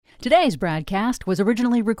Today's BradCast was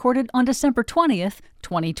originally recorded on December 20th,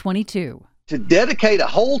 2022. To dedicate a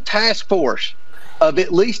whole task force of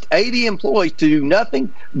at least 80 employees to do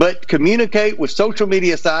nothing but communicate with social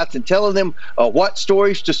media sites and telling them what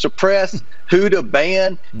stories to suppress, who to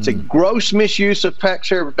ban. It's a gross misuse of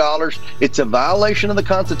taxpayer dollars. It's a violation of the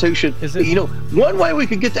Constitution. One way we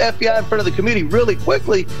could get the FBI in front of the committee really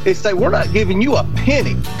quickly is say, we're not giving you a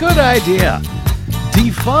penny. Good idea.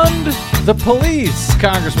 Defund the police,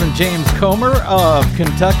 Congressman James Comer of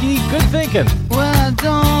Kentucky. Good thinking. Well, I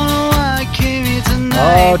don't know why I came here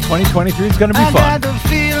tonight. Oh, 2023 is going to be fun. I got the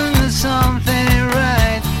feeling that something ain't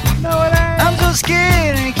right. No, it ain't. I'm so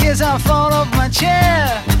scared in case I fall off my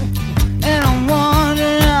chair. And I'm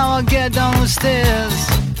wondering how I'll get down the stairs.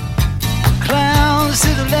 Clowns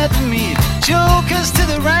to the left of me, jokers to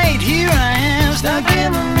the right. Here I am, stuck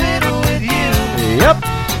in the middle with you. Yep.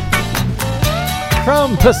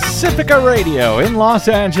 From Pacifica Radio in Los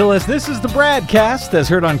Angeles, this is the BradCast, as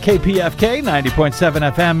heard on KPFK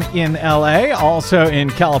 90.7 FM in LA, also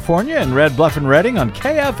in California in Red Bluff and Redding on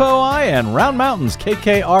KFOI and Round Mountains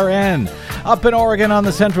KKRN, up in Oregon on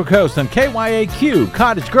the Central Coast on KYAQ,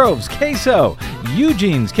 Cottage Grove's KSO,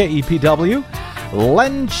 Eugene's KEPW,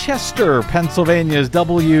 Lancaster, Pennsylvania's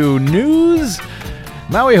W News,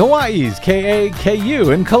 Maui, Hawaii's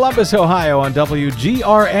KAKU, in Columbus, Ohio on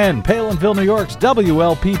WGRN, Palinville, New York's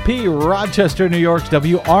WLPP, Rochester, New York's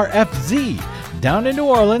WRFZ, down in New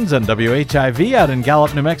Orleans on WHIV, out in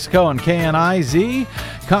Gallup, New Mexico on KNIZ,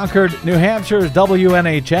 Concord, New Hampshire's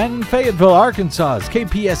WNHN, Fayetteville, Arkansas's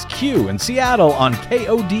KPSQ, in Seattle on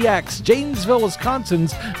KODX, Janesville,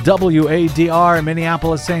 Wisconsin's WADR,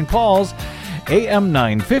 Minneapolis, St. Paul's AM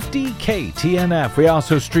 950 KTNF. We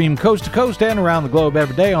also stream coast to coast and around the globe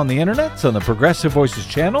every day on the internet, on the Progressive Voices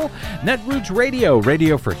channel, Netroots Radio,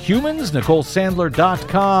 Radio for Humans,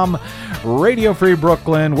 NicoleSandler.com, Radio Free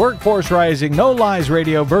Brooklyn, Workforce Rising, No Lies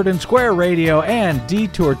Radio, Verdant Square Radio, and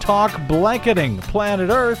Detour Talk, blanketing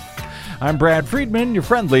planet Earth. I'm Brad Friedman, your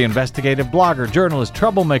friendly investigative blogger, journalist,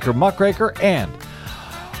 troublemaker, muckraker, and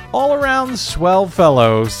all-around swell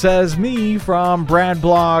fellow, says me from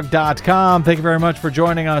bradblog.com. Thank you very much for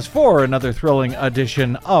joining us for another thrilling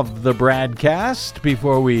edition of the BradCast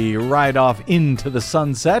before we ride off into the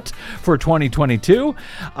sunset for 2022.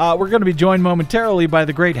 We're going to be joined momentarily by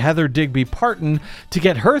the great Heather Digby Parton to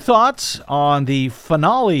get her thoughts on the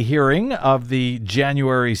finale hearing of the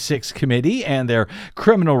January 6th committee and their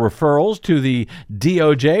criminal referrals to the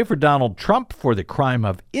DOJ for Donald Trump for the crime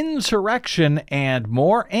of insurrection and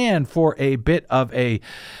more, and for a bit of a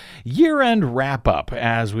year-end wrap-up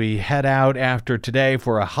as we head out after today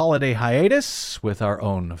for a holiday hiatus with our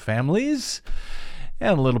own families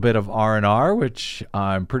and a little bit of R&R, which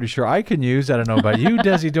I'm pretty sure I can use. I don't know about you,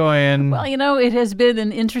 Desi Doyen. Well, it has been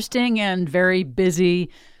an interesting and very busy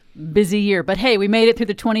year. But hey, we made it through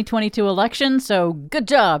the 2022 election, so good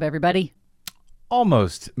job, everybody.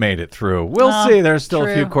 Almost made it through. We'll see. There's still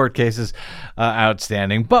a few court cases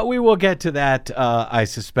outstanding, but we will get to that, I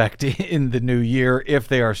suspect, in the new year if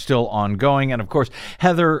they are still ongoing. And of course,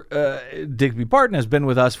 Heather Digby Parton has been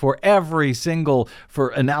with us for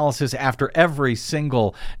analysis after every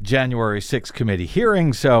single January 6th committee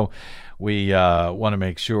hearing. So we want to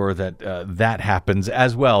make sure that that happens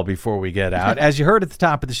as well before we get out. As you heard at the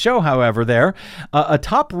top of the show, however, a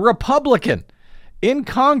top Republican in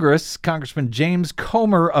Congress, Congressman James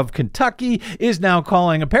Comer of Kentucky, is now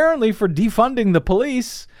calling apparently for defunding the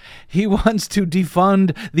police. He wants to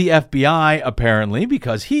defund the FBI, apparently,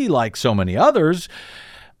 because he, like so many others,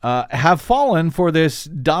 have fallen for this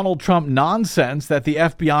Donald Trump nonsense that the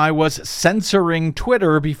FBI was censoring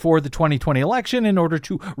Twitter before the 2020 election in order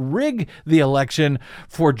to rig the election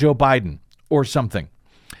for Joe Biden or something.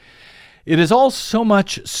 It is all so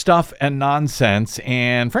much stuff and nonsense,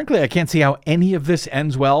 and frankly, I can't see how any of this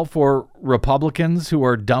ends well for Republicans who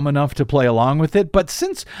are dumb enough to play along with it. But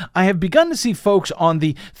since I have begun to see folks on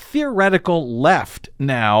the theoretical left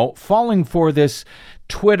now falling for this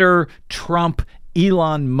Twitter, Trump,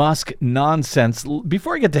 Elon Musk nonsense,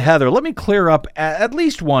 before I get to Heather, let me clear up at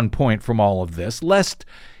least one point from all of this, lest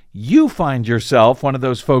you find yourself one of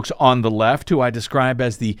those folks on the left who I describe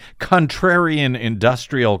as the contrarian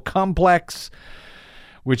industrial complex,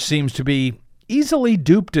 which seems to be easily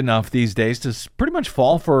duped enough these days to pretty much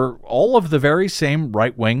fall for all of the very same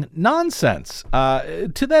right-wing nonsense.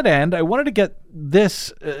 To that end, I wanted to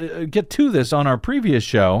get to this on our previous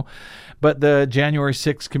show, but the January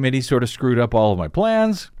 6th committee sort of screwed up all of my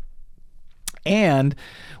plans. And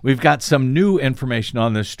we've got some new information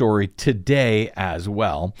on this story today as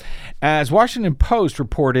well. As Washington Post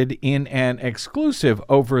reported in an exclusive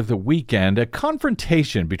over the weekend, a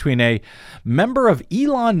confrontation between a member of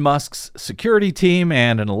Elon Musk's security team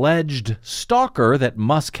and an alleged stalker that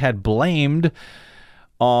Musk had blamed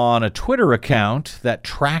on a Twitter account that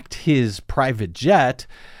tracked his private jet.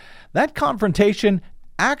 That confrontation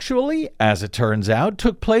actually, as it turns out,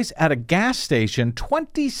 took place at a gas station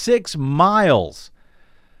 26 miles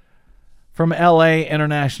from LA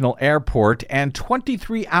International Airport and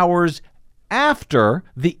 23 hours after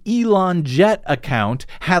the Elon Jet account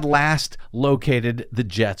had last located the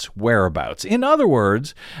jet's whereabouts. In other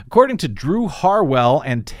words, according to Drew Harwell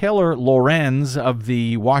and Taylor Lorenz of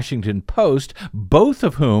the Washington Post, both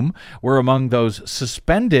of whom were among those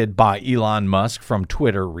suspended by Elon Musk from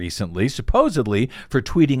Twitter recently, supposedly for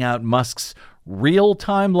tweeting out Musk's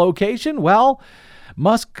real-time location, well,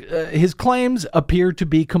 Musk, his claims appear to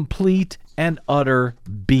be complete and utter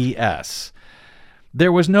BS.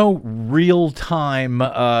 There was no real-time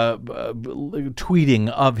tweeting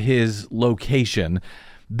of his location.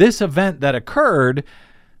 This event that occurred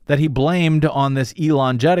that he blamed on this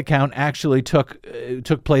Elon Jet account actually took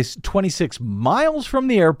place 26 miles from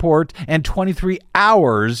the airport and 23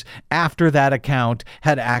 hours after that account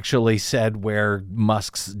had actually said where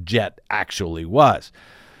Musk's jet actually was.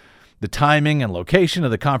 The timing and location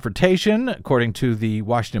of the confrontation, according to the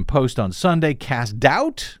Washington Post on Sunday, cast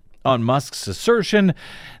doubt on Musk's assertion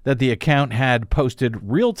that the account had posted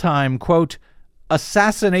real-time, quote,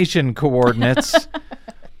 assassination coordinates,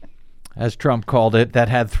 as Trump called it, that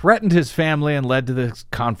had threatened his family and led to this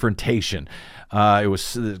confrontation.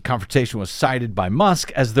 The confrontation was cited by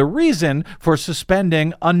Musk as the reason for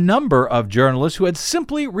suspending a number of journalists who had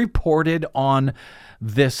simply reported on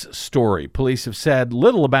this story. Police have said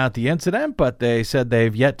little about the incident, but they said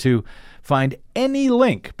they've yet to find any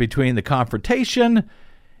link between the confrontation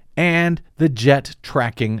and the jet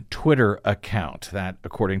tracking Twitter account. That,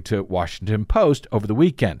 according to Washington Post over the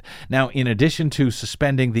weekend. Now, in addition to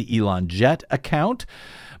suspending the Elon Jet account,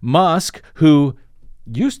 Musk, who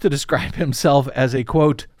used to describe himself as a,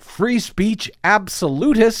 quote, free speech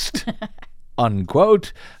absolutist,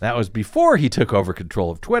 unquote. That was before he took over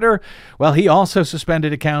control of Twitter. Well, he also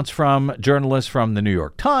suspended accounts from journalists from the New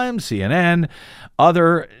York Times, CNN,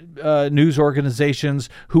 other news organizations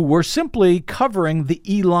who were simply covering the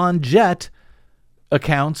Elon Jet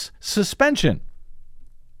account's suspension.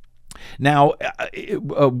 Now,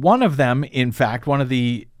 one of them, in fact, one of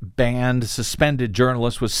the banned, suspended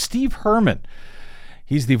journalists was Steve Herman.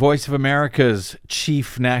 He's the Voice of America's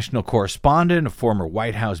chief national correspondent, a former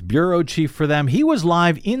White House bureau chief for them. He was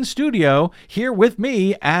live in studio here with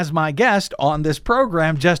me as my guest on this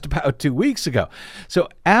program just about 2 weeks ago. So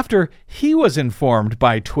after he was informed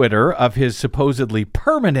by Twitter of his supposedly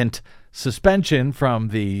permanent suspension from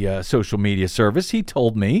the social media service, he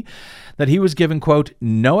told me that he was given, quote,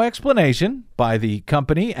 no explanation by the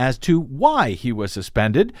company as to why he was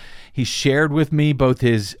suspended. He shared with me both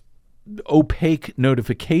his opaque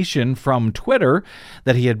notification from Twitter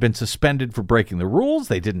that he had been suspended for breaking the rules.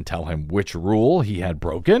 They didn't tell him which rule he had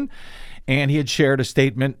broken. And he had shared a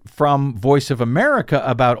statement from Voice of America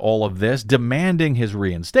about all of this, demanding his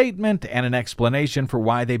reinstatement and an explanation for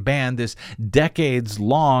why they banned this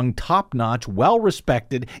decades-long, top-notch,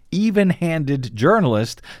 well-respected, even-handed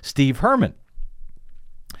journalist, Steve Herman.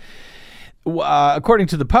 According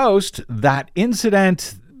to the Post, that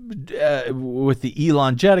incident with the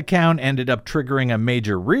Elon Jet account ended up triggering a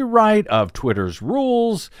major rewrite of Twitter's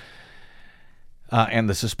rules and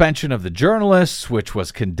the suspension of the journalists, which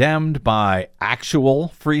was condemned by actual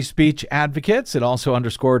free speech advocates. It also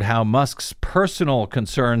underscored how Musk's personal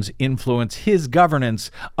concerns influence his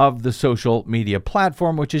governance of the social media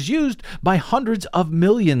platform, which is used by hundreds of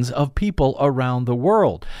millions of people around the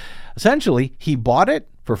world. Essentially, he bought it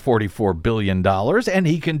for $44 billion, and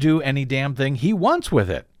he can do any damn thing he wants with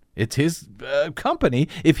it. It's his company.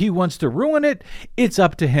 If he wants to ruin it, it's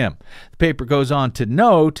up to him. The paper goes on to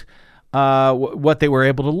note what they were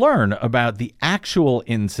able to learn about the actual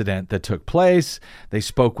incident that took place. They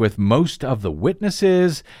spoke with most of the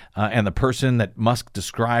witnesses and the person that Musk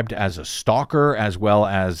described as a stalker, as well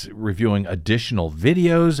as reviewing additional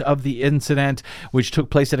videos of the incident, which took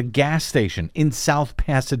place at a gas station in South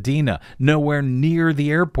Pasadena, nowhere near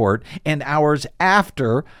the airport, and hours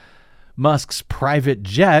after Musk's private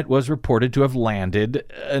jet was reported to have landed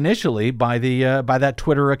initially by that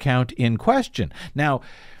Twitter account in question. Now,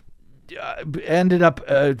 ended up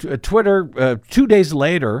Twitter 2 days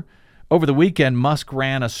later, over the weekend, Musk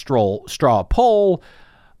ran a straw poll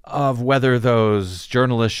of whether those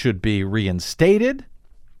journalists should be reinstated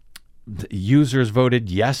users voted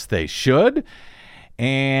yes, they should.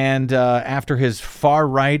 And after his far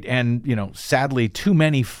right and, sadly too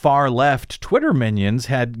many far left Twitter minions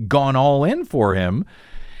had gone all in for him,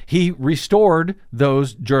 he restored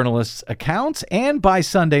those journalists' accounts. And by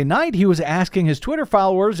Sunday night, he was asking his Twitter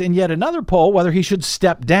followers in yet another poll whether he should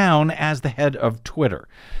step down as the head of Twitter,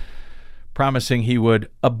 promising he would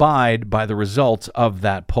abide by the results of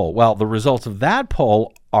that poll. Well, the results of that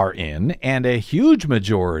poll are in, and a huge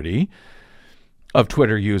majority of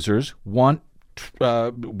Twitter users wanted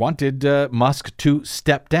Musk to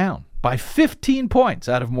step down by 15 points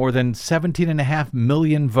out of more than 17.5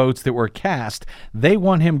 million votes that were cast. They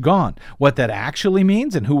want him gone. What that actually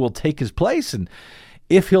means and who will take his place and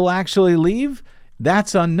if he'll actually leave,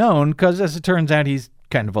 that's unknown because, as it turns out, he's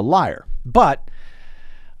kind of a liar. But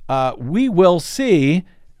we will see.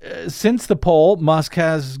 Since the poll, Musk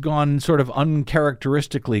has gone sort of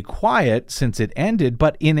uncharacteristically quiet since it ended.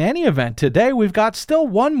 But in any event, today we've got still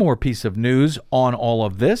one more piece of news on all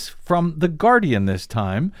of this from The Guardian this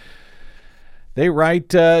time. They write,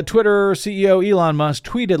 Twitter CEO Elon Musk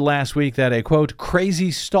tweeted last week that a, quote, crazy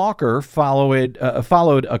stalker followed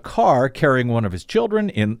a car carrying one of his children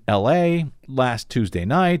in L.A. last Tuesday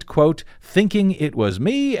night, quote, thinking it was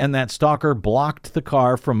me, and that stalker blocked the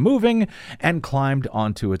car from moving and climbed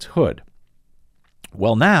onto its hood.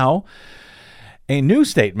 Well, now, a new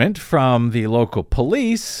statement from the local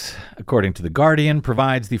police, according to The Guardian,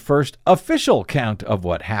 provides the first official count of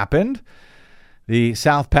what happened. The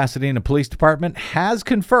South Pasadena Police Department has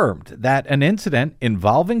confirmed that an incident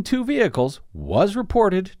involving two vehicles was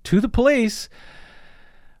reported to the police,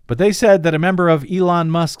 but they said that a member of Elon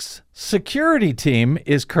Musk's security team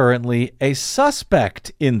is currently a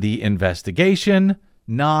suspect in the investigation,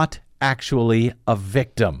 not actually a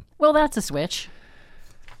victim. Well, that's a switch.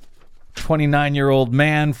 29-year-old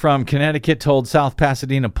man from Connecticut told South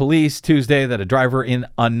Pasadena police Tuesday that a driver in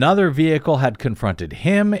another vehicle had confronted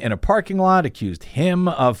him in a parking lot, accused him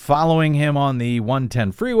of following him on the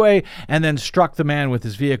 110 freeway, and then struck the man with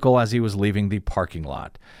his vehicle as he was leaving the parking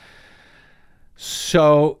lot.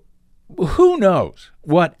 So who knows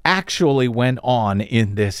what actually went on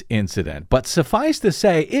in this incident? But suffice to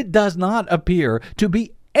say, it does not appear to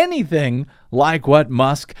be anything like what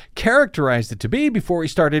Musk characterized it to be before he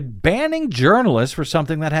started banning journalists for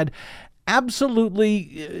something that had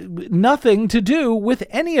absolutely nothing to do with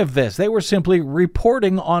any of this. They were simply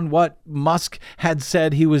reporting on what Musk had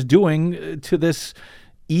said he was doing to this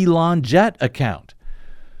Elon Jet account.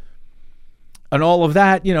 And all of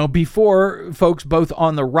that, before folks both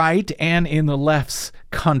on the right and in the left's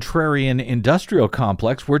contrarian industrial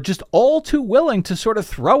complex were just all too willing to sort of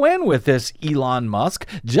throw in with this Elon Musk,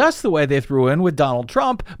 just the way they threw in with Donald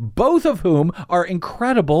Trump, both of whom are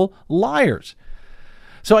incredible liars.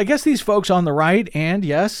 So I guess these folks on the right and,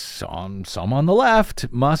 yes, some on the left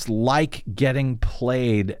must like getting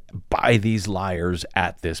played by these liars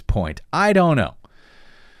at this point. I don't know.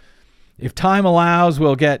 If time allows,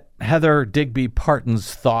 we'll get Heather Digby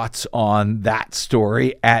Parton's thoughts on that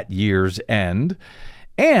story at year's end.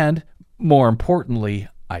 And, more importantly,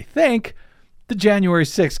 I think, the January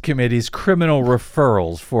 6th committee's criminal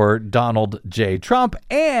referrals for Donald J. Trump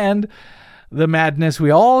and the madness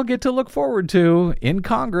we all get to look forward to in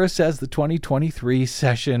Congress as the 2023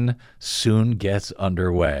 session soon gets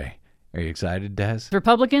underway. Are you excited, Des?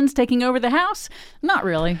 Republicans taking over the House? Not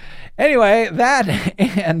really. Anyway, that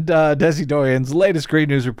and Desi Doyen's latest great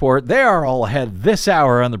news report, they are all ahead this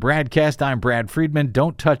hour on the BradCast. I'm Brad Friedman.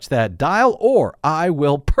 Don't touch that dial or I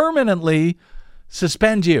will permanently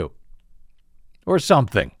suspend you. Or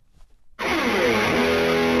something.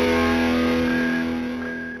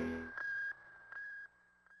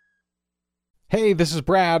 Hey, this is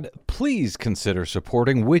Brad. Please consider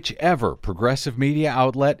supporting whichever progressive media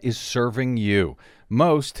outlet is serving you.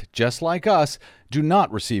 Most, just like us, do not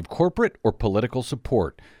receive corporate or political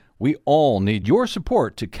support. We all need your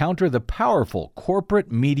support to counter the powerful corporate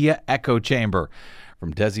media echo chamber.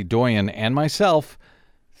 From Desi Doyen and myself,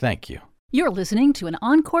 thank you. You're listening to an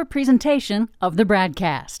encore presentation of the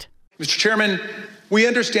BradCast. Mr. Chairman, we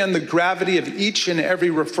understand the gravity of each and every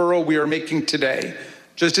referral we are making today,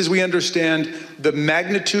 just as we understand the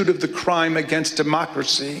magnitude of the crime against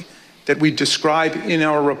democracy that we describe in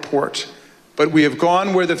our report. But we have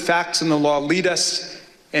gone where the facts and the law lead us,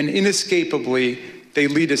 and inescapably, they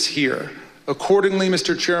lead us here. Accordingly,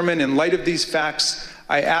 Mr. Chairman, in light of these facts,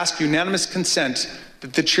 I ask unanimous consent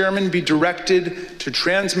that the chairman be directed to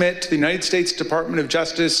transmit to the United States Department of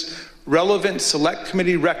Justice relevant Select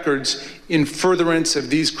Committee records in furtherance of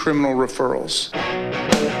these criminal referrals.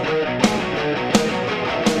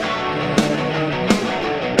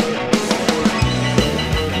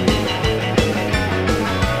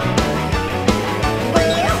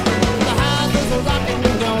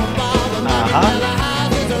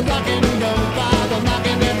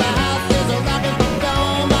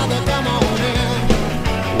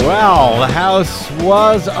 Well, the House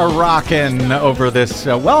was a-rockin' over this,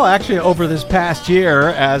 over this past year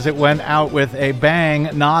as it went out with a bang,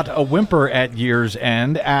 not a whimper at year's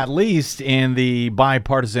end, at least in the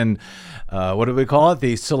bipartisan, what do we call it?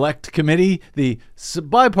 The Select Committee? The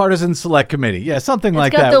Bipartisan Select Committee. Yeah, something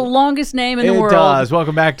like that. It's got the longest name in the world. It does.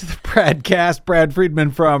 Welcome back to the BradCast. Brad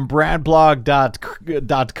Friedman from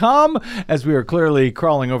bradblog.com, as we are clearly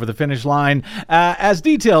crawling over the finish line. As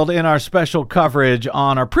detailed in our special coverage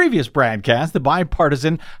on our previous BradCast, the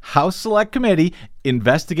Bipartisan House Select Committee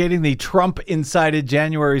investigating the Trump-incited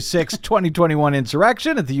January 6, 2021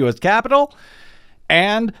 insurrection at the U.S. Capitol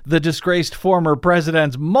and the disgraced former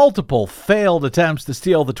president's multiple failed attempts to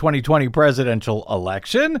steal the 2020 presidential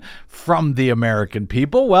election from the American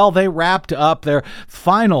people. Well, they wrapped up their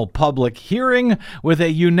final public hearing with a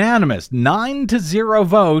unanimous 9-0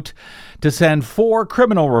 vote to send 4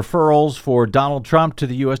 criminal referrals for Donald Trump to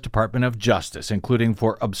the U.S. Department of Justice, including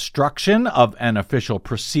for obstruction of an official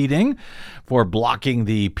proceeding, for blocking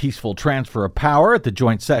the peaceful transfer of power at the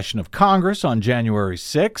joint session of Congress on January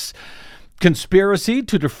 6, conspiracy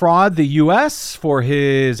to defraud the U.S. for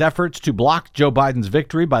his efforts to block Joe Biden's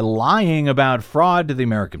victory by lying about fraud to the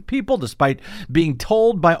American people, despite being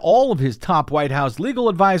told by all of his top White House legal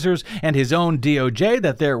advisors and his own DOJ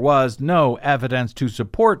that there was no evidence to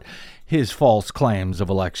support his false claims of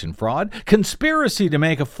election fraud, conspiracy to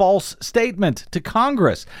make a false statement to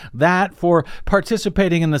Congress, that for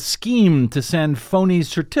participating in the scheme to send phony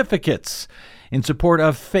certificates in support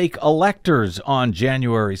of fake electors on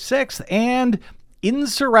January 6th, and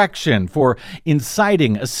insurrection for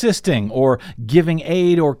inciting, assisting, or giving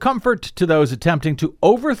aid or comfort to those attempting to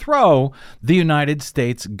overthrow the United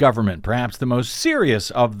States government. Perhaps the most serious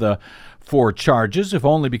of the 4 charges, if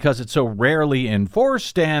only because it's so rarely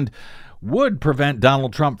enforced and would prevent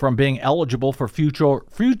Donald Trump from being eligible for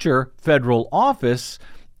future federal office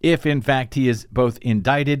if, in fact, he is both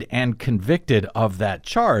indicted and convicted of that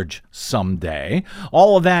charge someday.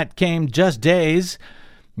 All of that came just days,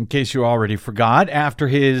 in case you already forgot, after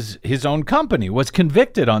his own company was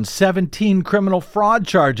convicted on 17 criminal fraud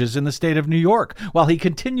charges in the state of New York, while he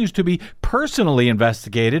continues to be personally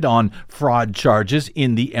investigated on fraud charges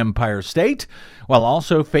in the Empire State, while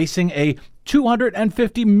also facing a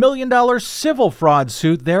 $250 million civil fraud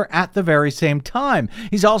suit there at the very same time.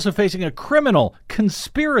 He's also facing a criminal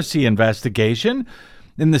conspiracy investigation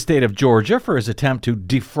in the state of Georgia for his attempt to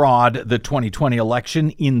defraud the 2020 election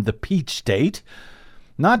in the Peach State.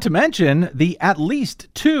 Not to mention the at least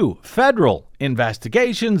 2 federal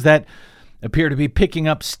investigations that appear to be picking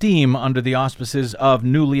up steam under the auspices of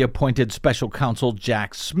newly appointed special counsel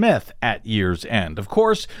Jack Smith at year's end. Of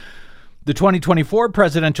course, the 2024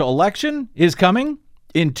 presidential election is coming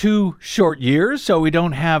in 2 short years, so we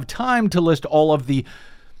don't have time to list all of the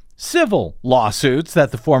civil lawsuits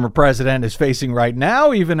that the former president is facing right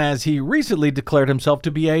now, even as he recently declared himself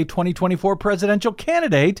to be a 2024 presidential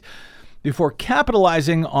candidate before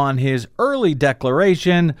capitalizing on his early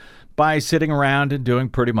declaration by sitting around and doing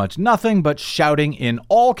pretty much nothing but shouting in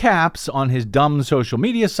all caps on his dumb social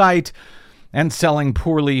media site and selling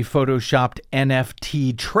poorly photoshopped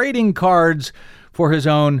NFT trading cards for his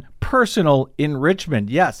own personal enrichment.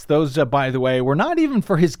 Yes, those, by the way, were not even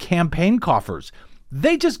for his campaign coffers.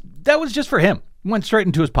 That was just for him. Went straight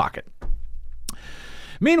into his pocket.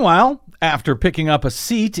 Meanwhile, after picking up a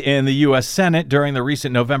seat in the U.S. Senate during the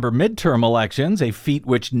recent November midterm elections, a feat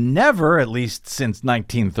which never, at least since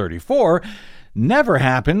 1934, never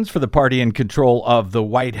happens for the party in control of the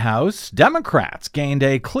White House, Democrats gained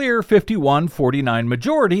a clear 51-49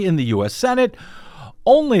 majority in the U.S. Senate,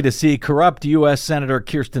 only to see corrupt U.S. Senator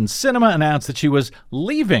Kyrsten Sinema announce that she was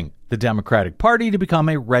leaving the Democratic Party to become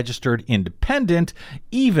a registered independent,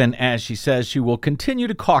 even as she says she will continue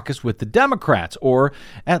to caucus with the Democrats, or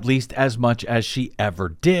at least as much as she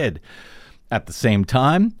ever did. At the same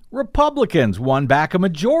time, Republicans won back a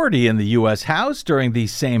majority in the U.S. House during the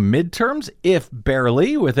same midterms, if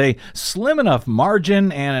barely, with a slim enough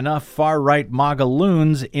margin and enough far-right MAGA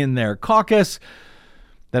loons in their caucus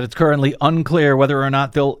that it's currently unclear whether or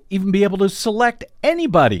not they'll even be able to select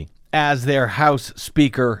anybody as their House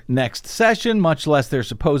Speaker next session, much less their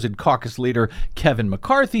supposed caucus leader, Kevin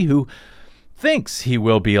McCarthy, who thinks he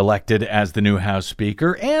will be elected as the new House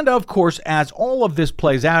Speaker. And, of course, as all of this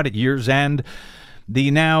plays out at year's end,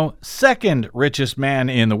 the now second richest man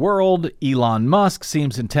in the world, Elon Musk,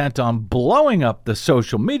 seems intent on blowing up the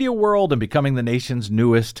social media world and becoming the nation's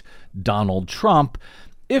newest Donald Trump,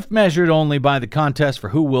 if measured only by the contest for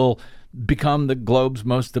who will become the globe's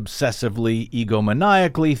most obsessively,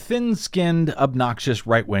 egomaniacally, thin-skinned, obnoxious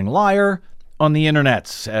right-wing liar on the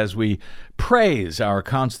internets, as we praise our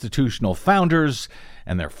constitutional founders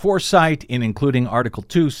and their foresight in including Article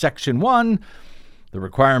 2, Section 1, the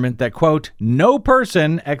requirement that, quote, no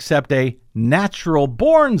person except a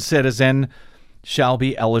natural-born citizen shall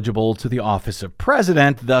be eligible to the office of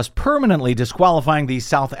president, thus permanently disqualifying the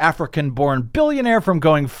South African-born billionaire from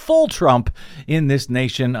going full Trump in this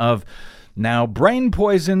nation of now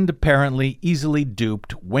brain-poisoned, apparently easily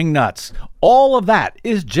duped wingnuts. All of that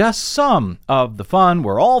is just some of the fun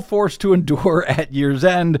we're all forced to endure at year's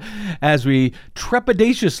end as we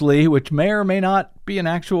trepidatiously, which may or may not be an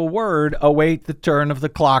actual word, await the turn of the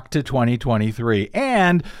clock to 2023.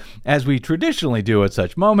 And as we traditionally do at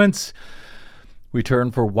such moments, we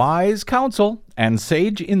turn for wise counsel and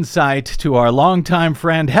sage insight to our longtime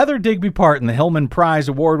friend Heather Digby Parton, the Hillman Prize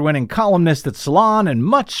award-winning columnist at Salon and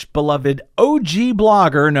much beloved OG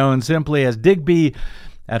blogger known simply as Digby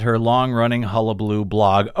at her long-running Hullabaloo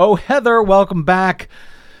blog. Oh, Heather, welcome back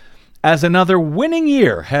as another winning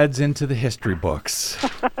year heads into the history books.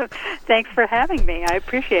 Thanks for having me. I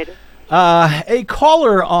appreciate it. A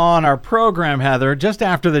caller on our program, Heather, just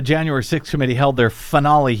after the January 6th committee held their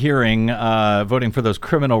finale hearing, voting for those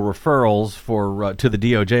criminal referrals to the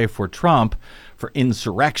DOJ for Trump, for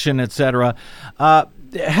insurrection, etc.,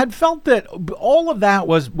 had felt that all of that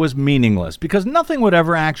was meaningless because nothing would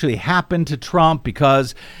ever actually happen to Trump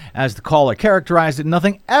because, as the caller characterized it,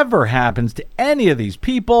 nothing ever happens to any of these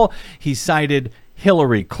people. He cited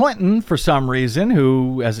Hillary Clinton, for some reason,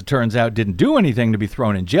 who, as it turns out, didn't do anything to be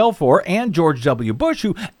thrown in jail for, and George W. Bush,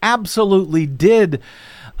 who absolutely did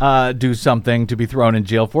do something to be thrown in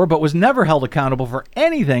jail for, but was never held accountable for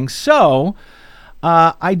anything. So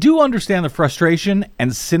I do understand the frustration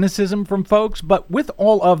and cynicism from folks, but with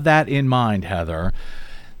all of that in mind, Heather,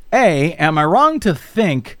 A, am I wrong to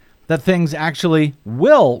think that things actually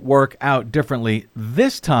will work out differently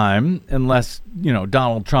this time, unless,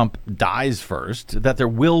 Donald Trump dies first, that there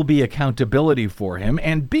will be accountability for him?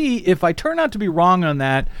 And B, if I turn out to be wrong on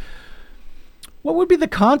that, what would be the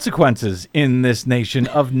consequences in this nation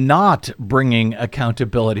of not bringing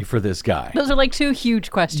accountability for this guy? Those are like two huge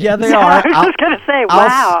questions. Yeah, they are. I was just going to say,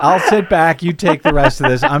 wow. I'll sit back. You take the rest of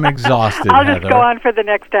this. I'm exhausted, I'll Heather. just go on for the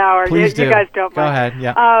next hour. Please do. You guys don't Go mind. ahead,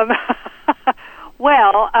 yeah.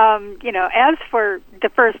 Well, as for the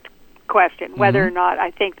first question, whether or not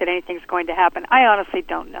I think that anything's going to happen, I honestly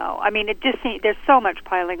don't know. I mean, it just seems there's so much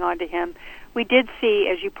piling onto him. We did see,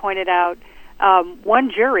 as you pointed out,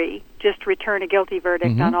 one jury just return a guilty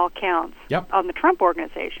verdict on all counts on the Trump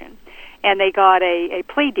Organization, and they got a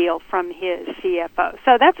plea deal from his CFO.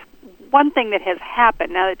 So that's one thing that has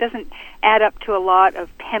happened. Now, it doesn't add up to a lot of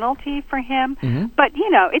penalty for him, but,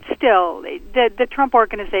 it's still, the Trump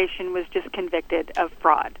Organization was just convicted of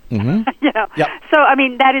fraud. So, I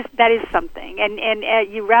mean, that is something.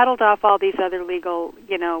 And you rattled off all these other legal,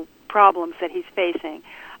 problems that he's facing.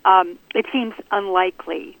 It seems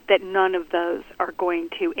unlikely that none of those are going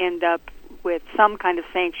to end up with some kind of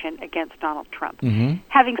sanction against Donald Trump.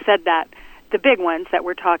 Having said that, the big ones that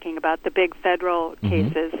we're talking about, the big federal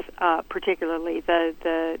cases, particularly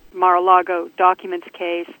the Mar-a-Lago documents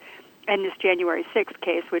case and this January 6th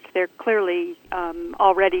case, which they're clearly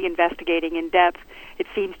already investigating in depth. It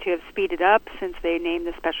seems to have speeded up since they named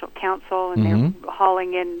the special counsel, and they're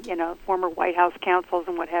hauling in, former White House counsels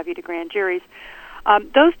and what have you to grand juries.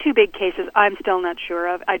 Those two big cases, I'm still not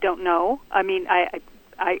sure of. I don't know. I mean,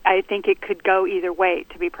 I think it could go either way,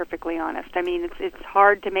 to be perfectly honest. I mean, it's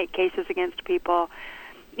hard to make cases against people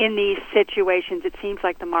in these situations. It seems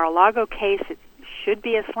like the Mar-a-Lago case, it should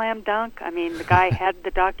be a slam dunk. I mean, the guy had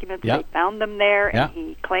the documents, they found them there, and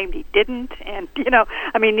he claimed he didn't. And,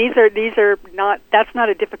 I mean, these are not, that's not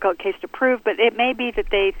a difficult case to prove, but it may be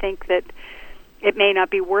that they think that it may not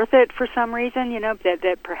be worth it for some reason,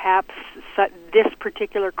 that perhaps this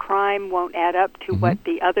particular crime won't add up to what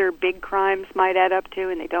the other big crimes might add up to,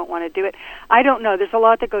 and they don't want to do it. I don't know. There's a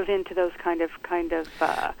lot that goes into those kind of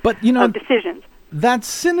of decisions. That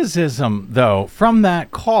cynicism, though, from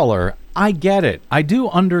that caller, I get it. I do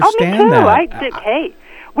understand me too. that. Hey,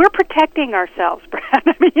 we're protecting ourselves, Brad.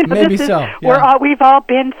 I mean, maybe so. Yeah. We've all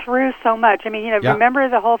been through so much. I mean, remember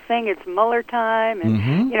the whole thing? It's Mueller time,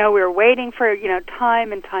 and we were waiting for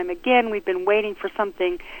time and time again. We've been waiting for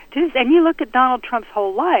something and you look at Donald Trump's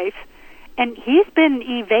whole life, and he's been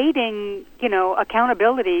evading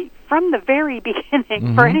accountability from the very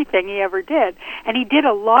beginning for anything he ever did. And he did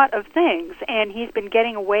a lot of things, and he's been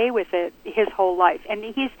getting away with it his whole life. And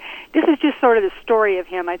this is just sort of the story of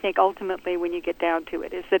him, I think, ultimately, when you get down to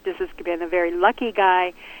it, is that this has been a very lucky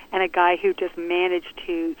guy and a guy who just managed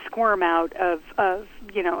to squirm out of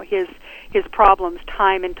his problems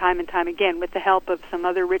time and time and time again with the help of some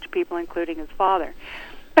other rich people, including his father.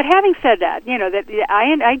 But having said that, that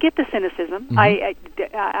I get the cynicism.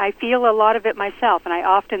 Mm-hmm. I feel a lot of it myself, and I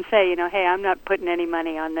often say, hey, I'm not putting any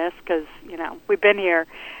money on this because we've been here,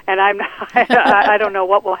 and I don't know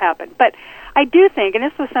what will happen. But I do think, and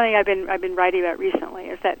this was something I've been writing about recently,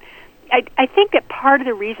 is that I think that part of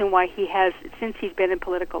the reason why he has, since he's been in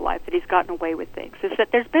political life, that he's gotten away with things, is that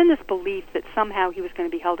there's been this belief that somehow he was going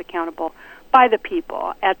to be held accountable by the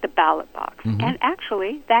people at the ballot box. Mm-hmm. And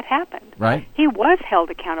actually, that happened. Right. He was held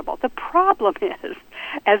accountable. The problem is,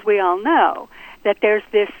 as we all know, that there's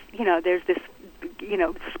this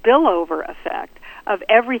spillover effect of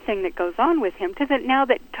everything that goes on with him, to that now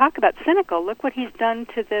that, talk about cynical, look what he's done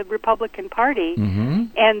to the Republican Party Mm-hmm.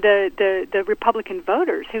 and the Republican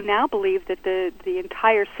voters, who now believe that the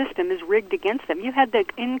entire system is rigged against them. You had the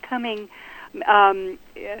incoming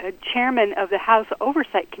chairman of the House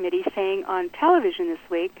Oversight Committee saying on television this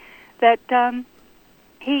week that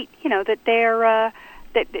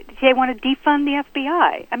that they want to defund the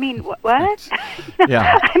FBI. I mean, what?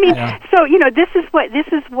 Yeah. I mean, yeah. so this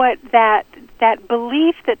is what that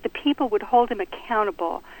belief that the people would hold him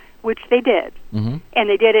accountable, which they did, Mm-hmm. and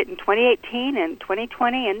they did it in 2018 and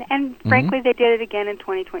 2020, and frankly, they did it again in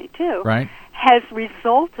 2022. Right. Has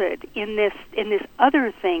resulted in this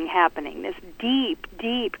other thing happening, this deep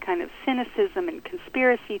kind of cynicism and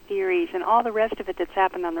conspiracy theories and all the rest of it that's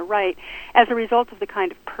happened on the right as a result of the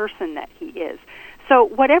kind of person that he is. So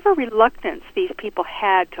whatever reluctance these people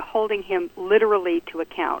had to holding him literally to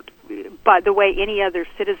account, by the way any other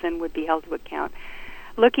citizen would be held to account,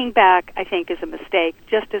 looking back, I think is a mistake.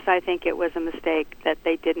 Just as I think it was a mistake that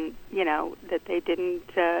they didn't,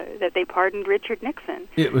 that they pardoned Richard Nixon.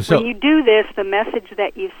 When you do this, the message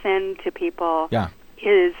that you send to people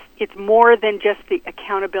is it's more than just the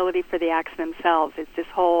accountability for the acts themselves. It's this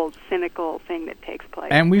whole cynical thing that takes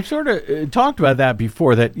place. And we've sort of talked about that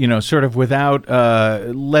before, that, sort of without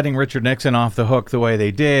letting Richard Nixon off the hook the way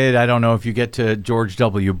they did, I don't know if you get to George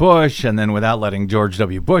W. Bush, and then without letting George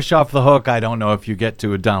W. Bush off the hook, I don't know if you get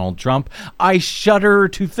to a Donald Trump. I shudder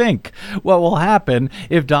to think what will happen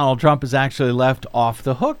if Donald Trump is actually left off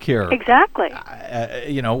the hook here. Exactly.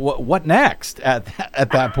 What next at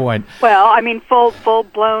that point? Well, I mean,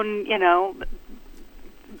 full-blown,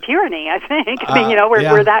 tyranny, I think.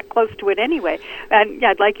 We're that close to it anyway. And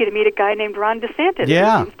I'd like you to meet a guy named Ron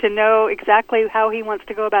DeSantis to know exactly how he wants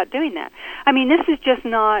to go about doing that. I mean, this is just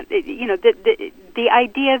not, the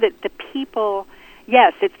idea that the people,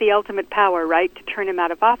 yes, it's the ultimate power, right, to turn him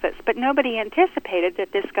out of office. But nobody anticipated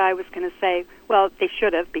that this guy was going to say, well, they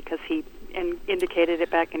should have, because he indicated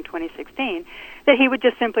it back in 2016, that he would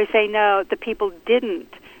just simply say, no, the people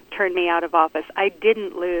didn't turn me out of office. I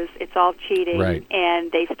didn't lose. It's all cheating, right,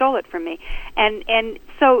 and they stole it from me. And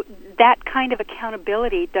so that kind of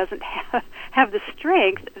accountability doesn't have the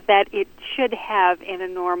strength that it should have in a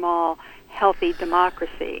normal, healthy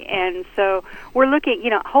democracy. And so we're looking,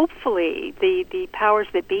 hopefully the powers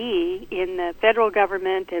that be in the federal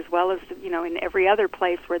government, as well as, in every other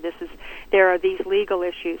place where there are these legal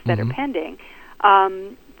issues that mm-hmm. are pending,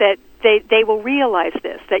 that they will realize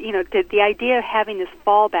this, that, the idea of having this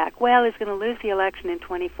fallback, well, he's going to lose the election in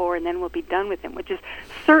 24 and then we'll be done with him, which is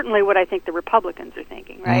certainly what I think the Republicans are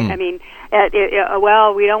thinking, right? I mean,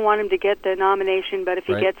 well, we don't want him to get the nomination, but if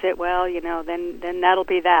he gets it, well, then that'll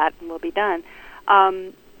be that and we'll be done.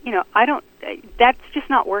 That's just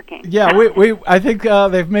not working. Yeah, I think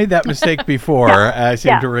they've made that mistake before, I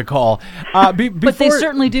seem to recall. But they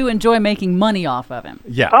certainly do enjoy making money off of him.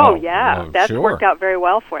 Yeah. That's worked out very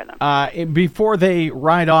well for them. Before they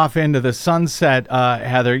ride off into the sunset,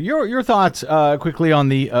 Heather, your thoughts quickly on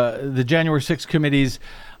the January 6th committees,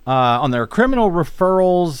 on their criminal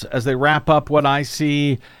referrals, as they wrap up what I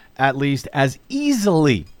see, at least, as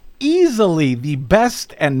easily the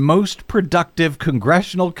best and most productive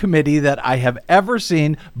congressional committee that I have ever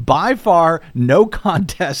seen. By far, no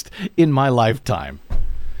contest in my lifetime.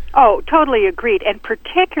 Oh, totally agreed, and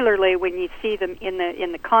particularly when you see them in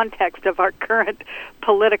the context of our current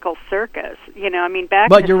political circus. Back.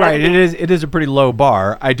 But you're right; it is a pretty low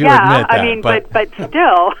bar. I do admit that. But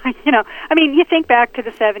still, you think back to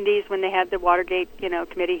the 70s when they had the Watergate,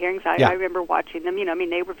 committee hearings. I remember watching them.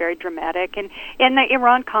 They were very dramatic, and the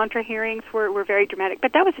Iran-Contra hearings were very dramatic.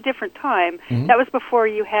 But that was a different time. Mm-hmm. That was before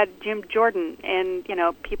you had Jim Jordan and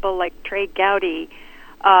people like Trey Gowdy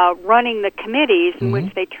running the committees, in mm-hmm.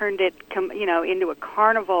 which they turned it, into a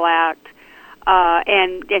carnival act,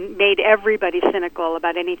 and made everybody cynical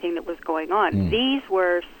about anything that was going on. Mm. These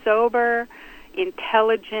were sober,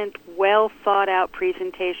 intelligent, well thought out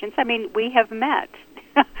presentations. I mean, we have met.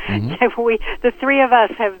 Mm-hmm. The three of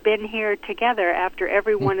us have been here together after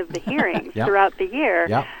every one of the hearings throughout the year.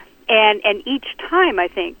 Yeah. And each time, I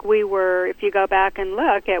think, we were, if you go back and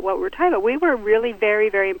look at what we were talking about, we were really very,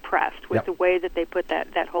 very impressed with the way that they put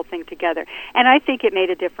that whole thing together. And I think it made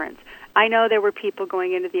a difference. I know there were people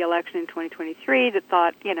going into the election in 2023 that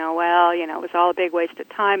thought, it was all a big waste of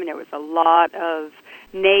time, and there was a lot of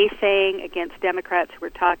naysaying against Democrats who were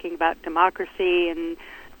talking about democracy and,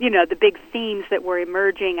 the big themes that were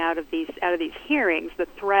emerging out of these hearings, the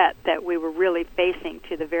threat that we were really facing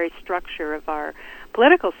to the very structure of our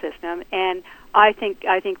political system. And I think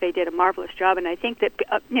they did a marvelous job, and I think that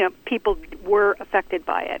people were affected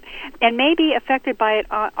by it, and maybe affected by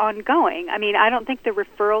it ongoing. I mean, I don't think the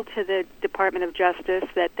referral to the Department of Justice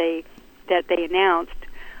that they announced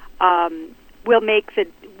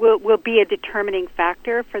will be a determining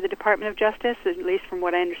factor for the Department of Justice. At least from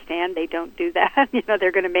what I understand, they don't do that.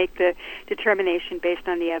 They're going to make the determination based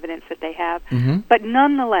on the evidence that they have. Mm-hmm. But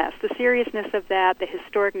nonetheless, the seriousness of that, the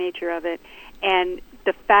historic nature of it, and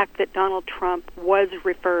the fact that Donald Trump was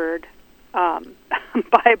referred by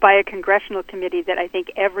a congressional committee that I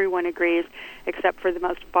think everyone agrees, except for the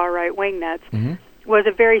most far-right wingnuts, was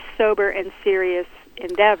a very sober and serious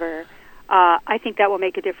endeavor. I think that will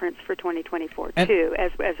make a difference for 2024 too,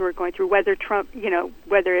 as we're going through whether Trump,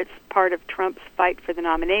 whether it's part of Trump's fight for the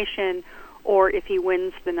nomination, or if he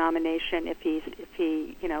wins the nomination, if he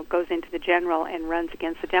goes into the general and runs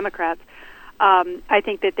against the Democrats. I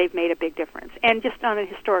think that they've made a big difference, and just on a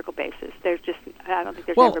historical basis, I don't think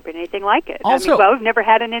there's ever been anything like it. Also, we've never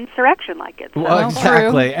had an insurrection like it. So. Well,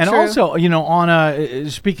 exactly, true, and true. also,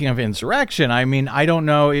 speaking of insurrection, I mean, I don't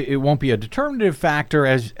know, it won't be a determinative factor,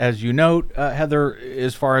 as you note, Heather,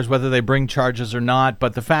 as far as whether they bring charges or not,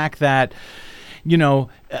 but the fact that.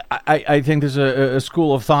 I think there's a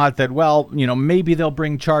school of thought that, maybe they'll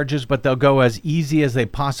bring charges, but they'll go as easy as they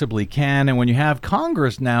possibly can. And when you have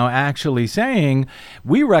Congress now actually saying,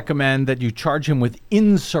 we recommend that you charge him with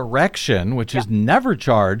insurrection, which is never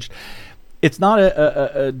charged, it's not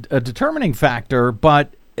a determining factor,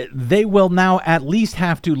 but they will now at least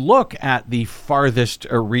have to look at the farthest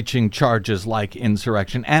reaching charges like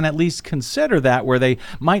insurrection and at least consider that where they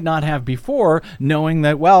might not have before, knowing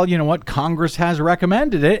that, Congress has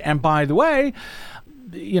recommended it. And by the way,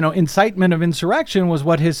 incitement of insurrection was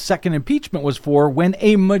what his second impeachment was for, when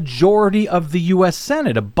a majority of the U.S.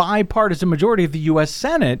 Senate, a bipartisan majority of the U.S.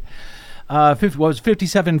 Senate, was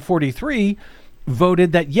 57-43,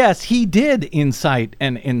 voted that, yes, he did incite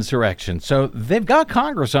an insurrection. So they've got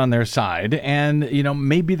Congress on their side, and,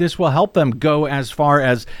 maybe this will help them go as far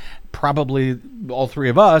as probably all three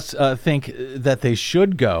of us think that they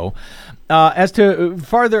should go. As to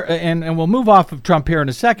farther, and we'll move off of Trump here in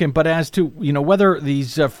a second, but as to, whether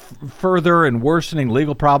these further and worsening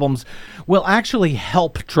legal problems will actually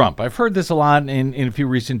help Trump. I've heard this a lot in a few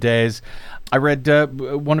recent days. I read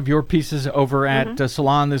one of your pieces over at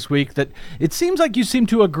Salon this week that it seems like you seem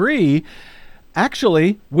to agree,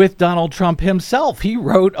 actually, with Donald Trump himself. He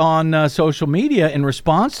wrote on social media in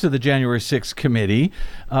response to the January 6th committee,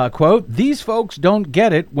 quote, "These folks don't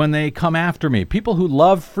get it when they come after me. People who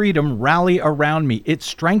love freedom rally around me. It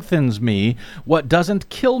strengthens me. What doesn't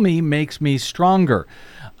kill me makes me stronger."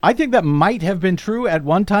 I think that might have been true at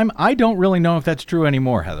one time. I don't really know if that's true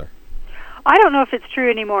anymore, Heather. I don't know if it's true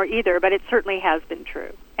anymore either, but it certainly has been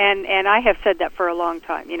true. And I have said that for a long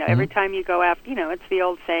time. Every time you go after, it's the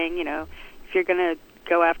old saying, if you're going to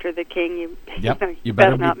go after the king, you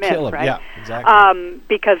better not miss, kill him. right? Yeah, exactly.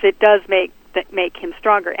 Because it does make him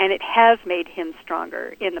stronger, and it has made him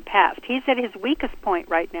stronger in the past. He's at his weakest point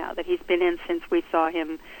right now that he's been in since we saw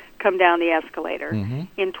him come down the escalator in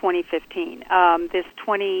 2015. This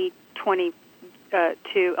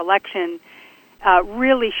 2022 election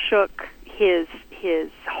really shook his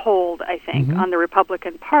hold, I think, on the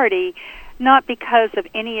Republican Party, not because of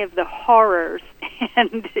any of the horrors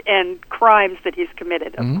and crimes that he's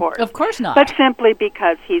committed, of course not, but simply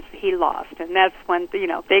because he lost, and that's when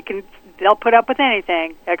they'll put up with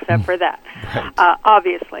anything except for that, right.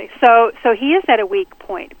 Obviously. So he is at a weak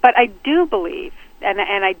point, but I do believe, and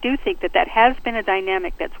I do think that has been a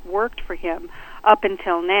dynamic that's worked for him up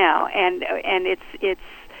until now, and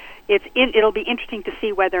it'll be interesting to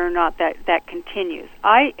see whether or not that continues.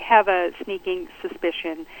 I have a sneaking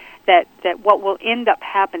suspicion that what will end up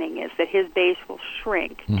happening is that his base will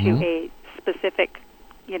shrink to a specific,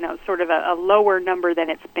 sort of a lower number than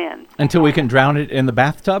it's been. Until we can drown it in the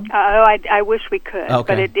bathtub? I wish we could,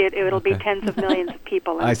 okay. But it'll be tens of millions of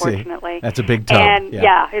people, unfortunately. I see. That's a big tub. And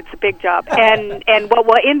it's a big job. And what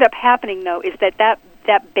will end up happening, though, is that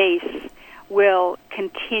base will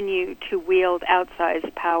continue to wield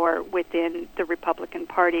outsized power within the Republican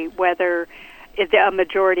Party, whether a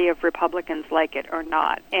majority of Republicans like it or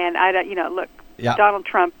not. And look, Yeah. Donald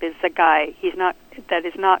Trump is a guy. That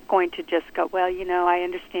is not going to just go, well, I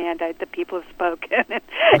understand. The people have spoken. And,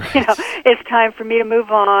 it's time for me to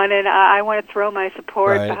move on, and I want to throw my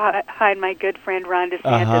support behind my good friend Ron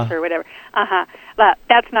DeSantis or whatever.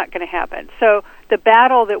 That's not going to happen. So the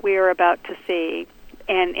battle that we are about to see,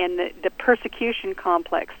 and the persecution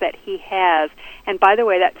complex that he has, and by the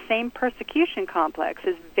way, that same persecution complex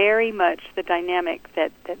is very much the dynamic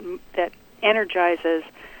that energizes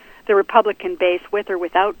the Republican base with or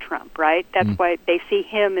without Trump, right? That's why they see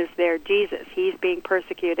him as their Jesus. He's being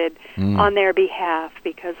persecuted on their behalf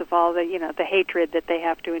because of all the hatred that they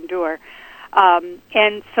have to endure.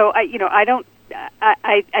 And so I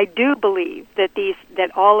do believe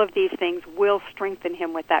that all of these things will strengthen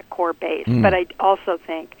him with that core base. But I also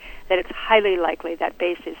think that it's highly likely that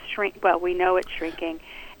base is we know it's shrinking,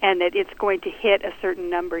 and that it's going to hit a certain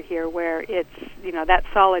number here where it's, that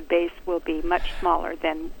solid base will be much smaller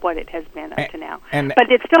than what it has been up to now.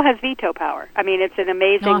 But it still has veto power. I mean, it's an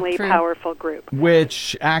amazingly powerful group.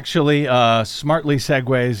 Which actually smartly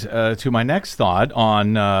segues to my next thought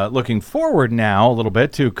on looking forward now a little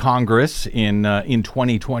bit to Congress in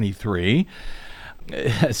 2023.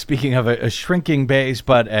 Speaking of a shrinking base,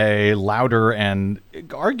 but a louder and,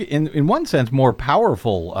 in one sense, more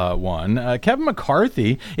powerful one, Kevin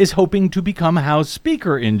McCarthy is hoping to become House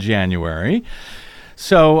Speaker in January.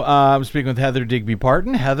 So I'm speaking with Heather Digby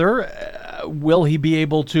Parton. Heather, will he be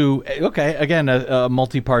able to, again, a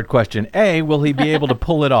multi-part question. A, will he be able to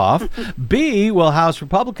pull it off? B, will House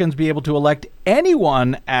Republicans be able to elect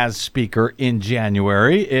anyone as Speaker in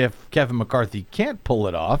January if Kevin McCarthy can't pull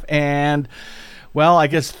it off? And... well, I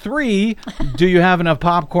guess 3, do you have enough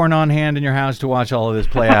popcorn on hand in your house to watch all of this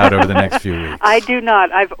play out over the next few weeks? I do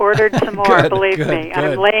not. I've ordered some more, believe me. Good.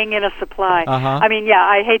 I'm laying in a supply. I mean,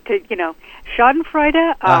 I hate to,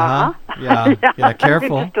 Schadenfreude. Yeah,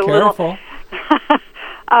 careful.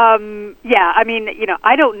 I mean,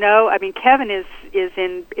 I don't know. I mean, Kevin is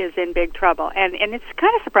in big trouble, and it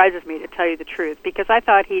kind of surprises me, to tell you the truth, because I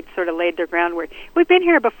thought he'd sort of laid the groundwork. We've been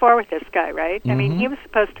here before with this guy, right? I mean, he was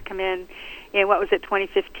supposed to come in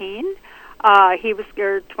 2015? He was,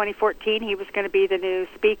 or 2014. He was going to be the new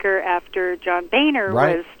speaker after John Boehner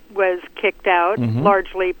was kicked out,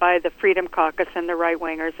 largely by the Freedom Caucus and the right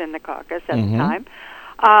wingers in the caucus at the time.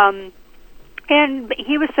 And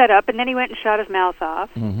he was set up, and then he went and shot his mouth off.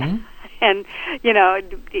 And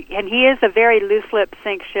and he is a very loose-lipped,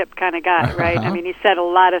 sink ship kind of guy, right? I mean, he said a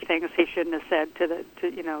lot of things he shouldn't have said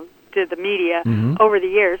to the media over the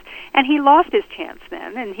years, and he lost his chance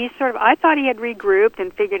then. And he I thought he had regrouped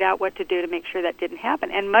and figured out what to do to make sure that didn't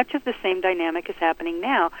happen. And much of the same dynamic is happening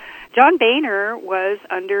now. John Boehner was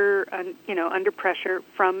under pressure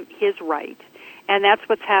from his right, and that's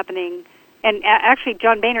what's happening. And actually,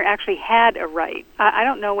 John Boehner actually had a right. I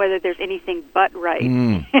don't know whether there's anything but right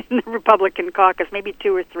in the Republican caucus, maybe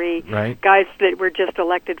 2 or 3 guys that were just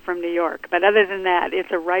elected from New York. But other than that, it's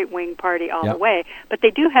a right-wing party all the way. But they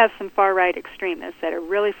do have some far-right extremists that are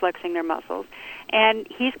really flexing their muscles. And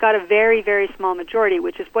he's got a very, very small majority,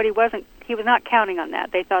 which is what he was not counting on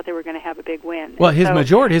that. They thought they were going to have a big win. Well, his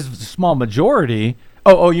small majority...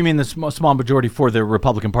 Oh, you mean the small majority for the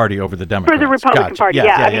Republican Party over the Democrats? For the Republican Party,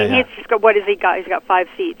 I mean, he's got, what has he got? He's got 5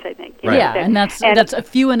 seats, I think. And that's a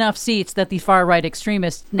few enough seats that the far-right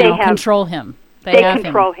extremists now control him. They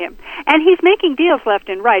control him. And he's making deals left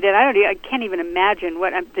and right, and I can't even imagine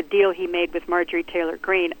what the deal he made with Marjorie Taylor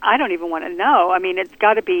Greene. I don't even want to know. I mean, it's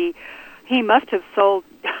got to be, he must have sold...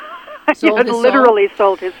 literally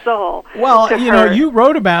sold his soul. Well, you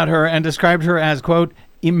wrote about her and described her as, quote,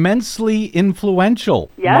 immensely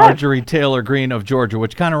influential, Marjorie Taylor Greene of Georgia,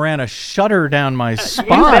 which kind of ran a shudder down my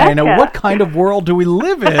spine. What kind of world do we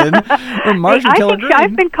live in? Marjorie Taylor Greene.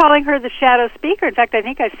 I've been calling her the shadow speaker. In fact, I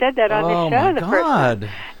think I said that on this show the first time.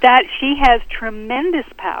 That she has tremendous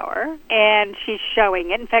power, and she's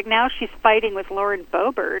showing it. In fact, now she's fighting with Lauren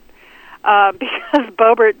Boebert because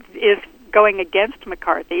Boebert is going against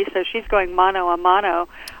McCarthy, so she's going mano a mano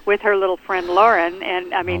with her little friend Lauren,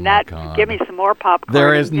 and I mean give me some more popcorn.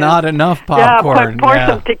 There is not enough popcorn. Pour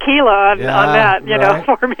some tequila on that,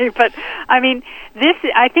 for me. But I mean,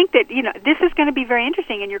 I think that this is going to be very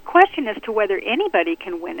interesting. And your question as to whether anybody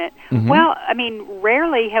can win it, well, I mean,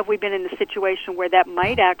 rarely have we been in a situation where that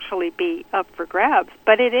might actually be up for grabs,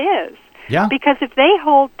 but it is. Yeah. Because if they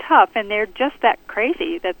hold tough and they're just that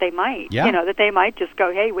crazy that they might, that they might just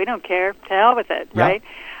go, hey, we don't care, to hell with it, right?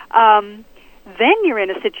 Then you're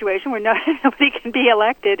in a situation where nobody can be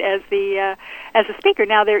elected as a speaker.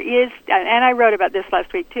 Now there is, and I wrote about this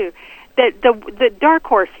last week too, that the dark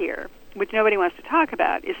horse here, which nobody wants to talk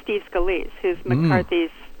about, is Steve Scalise, who's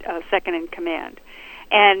McCarthy's second in command.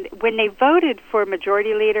 And when they voted for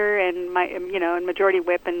majority leader and and majority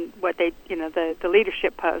whip and what they the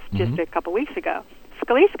leadership post just a couple weeks ago,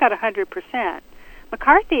 Scalise got 100%.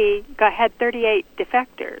 McCarthy had 38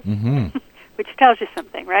 defectors, which tells you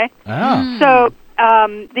something, right? Oh. So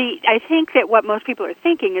I think that what most people are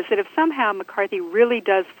thinking is that if somehow McCarthy really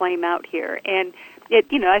does flame out here, and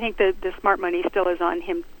I think the smart money still is on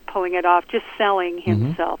him pulling it off, just selling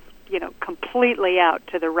himself, completely out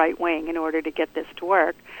to the right wing in order to get this to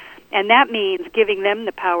work. And that means giving them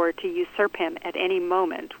the power to usurp him at any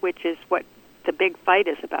moment, which is what the big fight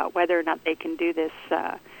is about, whether or not they can do this,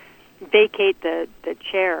 vacate the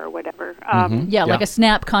chair or whatever. Like a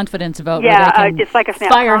snap confidence vote. Yeah, where they can just like a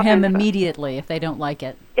snap fire him confidence vote. Immediately if they don't like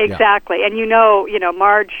it. Exactly, and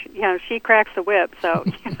Marge, she cracks the whip, so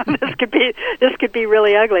this could be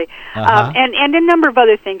really ugly. And a number of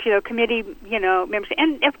other things, committee, members,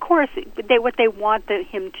 and of course, what they want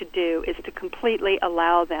him to do is to completely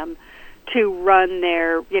allow them to run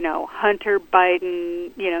their, Hunter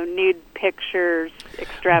Biden, nude pictures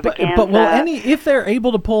extravaganza. But will if they're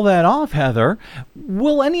able to pull that off, Heather,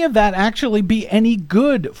 will any of that actually be any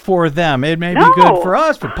good for them? It may be good for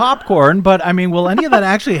us, for popcorn, but will any of that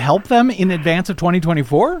actually help them in advance of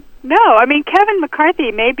 2024? No, Kevin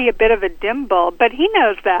McCarthy may be a bit of a dim bulb, but he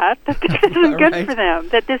knows that this isn't good for them.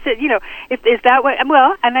 That this is, is that what?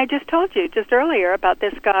 Well, and I just told you just earlier about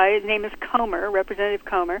this guy. His name is Comer, Representative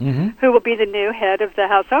Comer, who will be the new head of the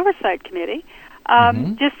House Oversight Committee.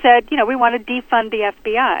 Just said, we want to defund the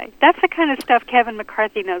FBI. That's the kind of stuff Kevin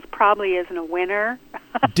McCarthy knows probably isn't a winner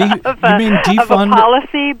of a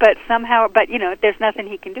policy, but there's nothing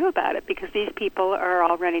he can do about it because these people are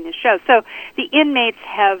all running the show. So the inmates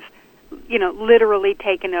have, literally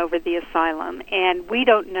taken over the asylum, and we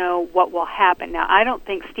don't know what will happen. Now, I don't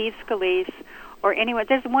think Steve Scalise or anyone,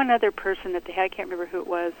 there's one other person that they had, I can't remember who it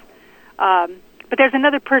was, but there's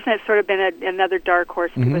another person that's sort of been another dark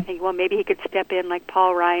horse. People are thinking, well, maybe he could step in like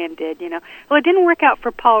Paul Ryan did, Well, it didn't work out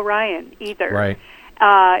for Paul Ryan either. Right.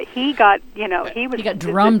 He got, he got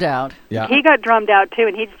drummed out. Yeah. He got drummed out too,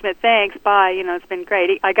 and he just said, "Thanks, bye. It's been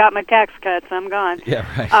great. I got my tax cuts. I'm gone." Yeah,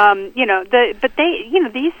 right.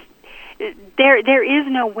 These. There is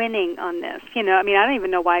no winning on this. I don't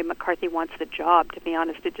even know why McCarthy wants the job. To be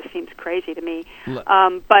honest, it just seems crazy to me.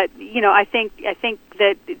 But I think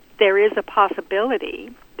that there is a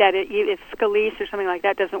possibility that if Scalise or something like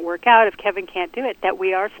that doesn't work out, if Kevin can't do it, that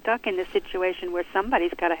we are stuck in this situation where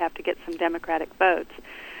somebody's got to have to get some Democratic votes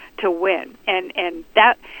to win, and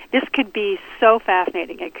that this could be so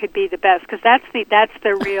fascinating. It could be the best because that's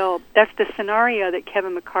the scenario that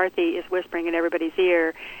Kevin McCarthy is whispering in everybody's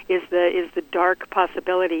ear is the dark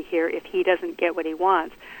possibility here if he doesn't get what he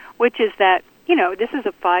wants, which is that this is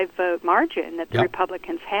a 5-vote margin that the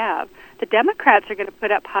Republicans have. The Democrats are going to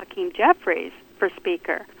put up Hakeem Jeffries for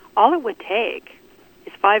Speaker. All it would take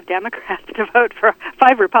is 5 Democrats to vote for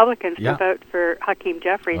 5 Republicans to vote for Hakeem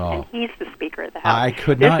Jeffries, and he's the Speaker of the House.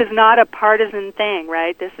 This is not a partisan thing,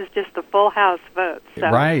 right? This is just the full House vote. So.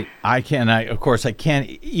 Right. I can't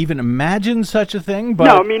even imagine such a thing. But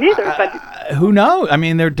no, me neither. But who knows?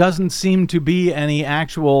 There doesn't seem to be any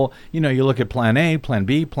actual. You look at Plan A, Plan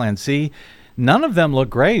B, Plan C. None of them look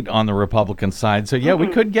great on the Republican side. So, we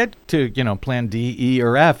could get to, Plan D, E,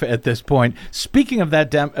 or F at this point. Speaking of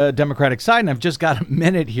that Democratic side, and I've just got a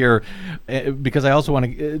minute here because I also want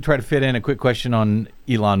to try to fit in a quick question on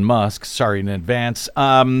Elon Musk. Sorry in advance.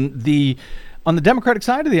 On the Democratic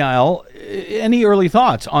side of the aisle, any early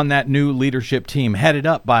thoughts on that new leadership team headed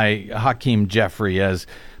up by Hakeem Jeffries as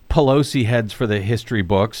Pelosi heads for the history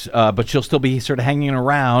books, but she'll still be sort of hanging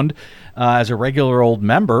around as a regular old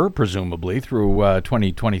member, presumably, through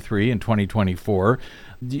 2023 and 2024.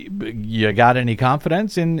 You got any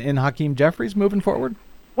confidence in Hakeem Jeffries moving forward?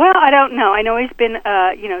 Well, I don't know. I know he's been,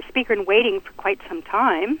 speaker in waiting for quite some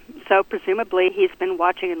time, so presumably he's been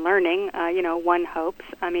watching and learning, one hopes.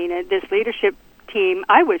 This leadership team,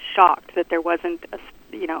 I was shocked that there wasn't,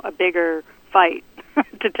 a bigger fight,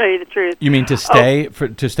 to tell you the truth. You mean to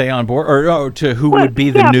stay on board, or to who would be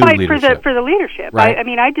the new fight leadership? for the leadership. Right.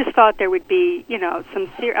 I just thought there would be, some.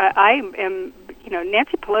 I am,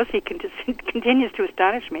 Nancy Pelosi continues to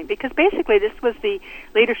astonish me because basically this was the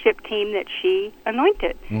leadership team that she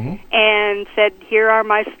anointed and said, "Here are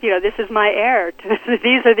my, this is my heir.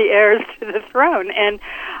 These are the heirs to the throne." And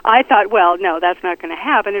I thought, well, no, that's not going to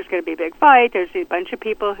happen. There's going to be a big fight. There's a bunch of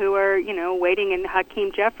people who are, waiting, and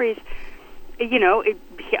Hakeem Jeffries.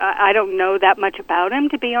 I don't know that much about him,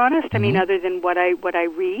 to be honest. Other than what I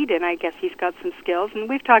read, and I guess he's got some skills. And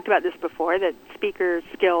we've talked about this before, that speaker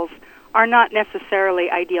skills are not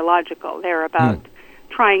necessarily ideological. They're about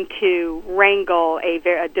trying to wrangle a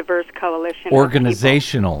diverse coalition.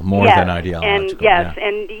 Organizational more than ideological.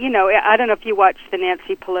 And I don't know if you watched the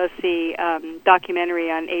Nancy Pelosi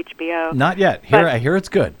documentary on HBO. Not yet. I hear it's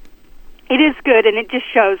good. It is good, and it just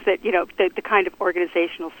shows that the kind of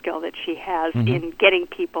organizational skill that she has in getting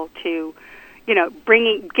people to,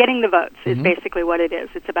 getting the votes is basically what it is.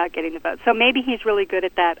 It's about getting the votes. So maybe he's really good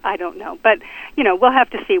at that. I don't know, but we'll have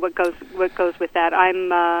to see what goes with that. I'm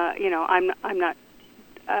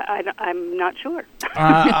not sure.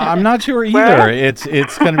 I'm not sure either.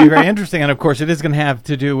 It's going to be very interesting, and of course, it is going to have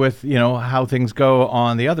to do with how things go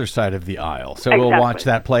on the other side of the aisle. So we'll watch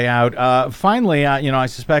that play out. Finally, I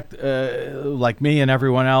suspect, like me and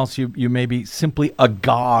everyone else, you may be simply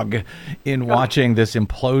agog in watching this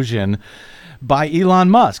implosion by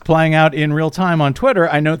Elon Musk playing out in real time on Twitter.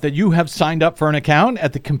 I note that you have signed up for an account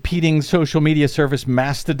at the competing social media service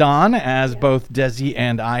Mastodon, as both Desi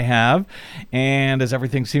and I have, and as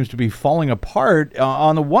everything seems to be falling apart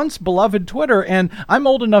on the once beloved Twitter. And I'm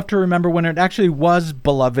old enough to remember when it actually was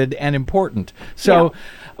beloved and important. So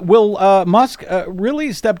will Musk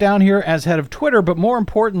really step down here as head of Twitter? But more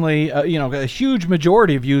importantly, a huge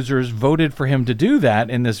majority of users voted for him to do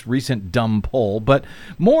that in this recent dumb poll. But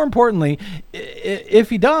more importantly, if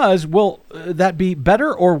he does, will that be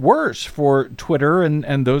better or worse for Twitter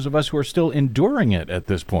and those of us who are still enduring it at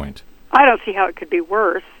this point? I don't see how it could be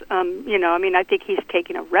worse. I think he's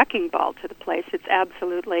taking a wrecking ball to the place. It's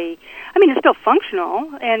absolutely, it's still functional,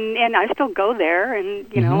 and I still go there, and,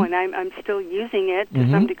 and I'm still using it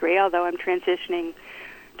to some degree, although I'm transitioning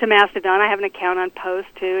to Mastodon. I have an account on Post,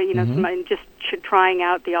 too, just trying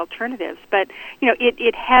out the alternatives. But,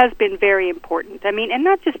 it has been very important. And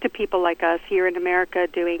not just to people like us here in America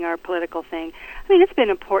doing our political thing. It's been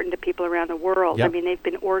important to people around the world. Yep. They've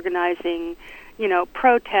been organizing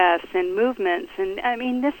protests and movements,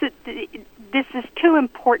 and this is too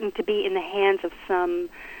important to be in the hands of some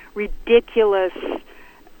ridiculous,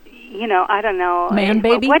 I don't know, man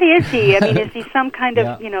baby. What is he? Is he some kind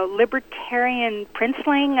of libertarian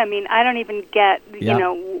princeling? I don't even get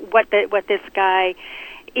what this guy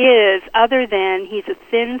is, other than he's a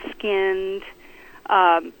thin-skinned,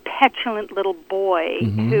 petulant little boy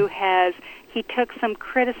who he took some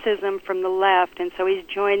criticism from the left, and so he's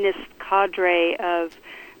joined this cadre of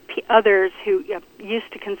others who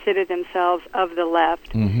used to consider themselves of the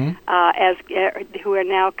left, who are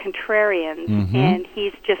now contrarians, and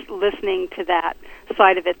he's just listening to that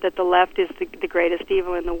side of it, that the left is the greatest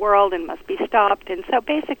evil in the world and must be stopped. And so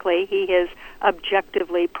basically he is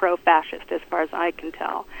objectively pro-fascist as far as I can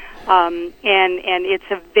tell. And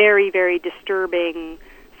it's a very, very disturbing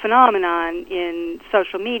phenomenon in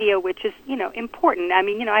social media, which is, important. I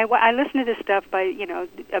listen to this stuff by,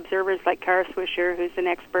 observers like Kara Swisher, who's an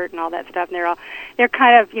expert and all that stuff, and they're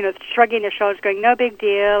kind of, shrugging their shoulders, going, no big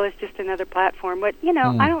deal, it's just another platform. But,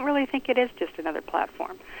 I don't really think it is just another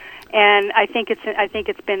platform. And I think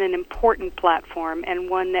it's been an important platform, and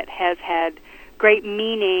one that has had great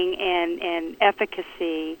meaning and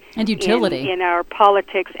efficacy and utility in our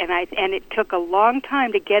politics, and it took a long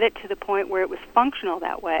time to get it to the point where it was functional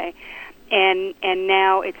that way, and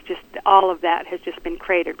now it's just all of that has just been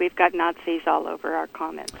cratered. We've got Nazis all over our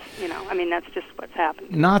comments. That's just what's happened.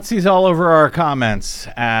 Nazis all over our comments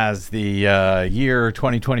as the year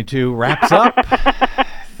 2022 wraps up.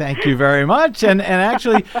 Thank you very much. And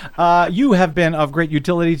actually, you have been of great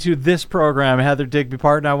utility to this program, Heather Digby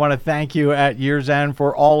Parton. I want to thank you at year's end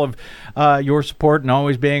for all of your support and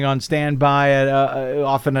always being on standby,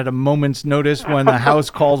 often at a moment's notice when the House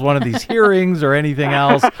calls one of these hearings or anything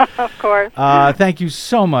else. Of course. Thank you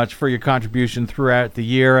so much for your contribution throughout the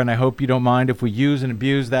year, and I hope you don't mind if we use and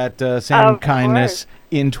abuse that same kindness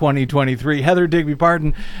in 2023. Heather Digby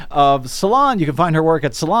Parton of Salon. You can find her work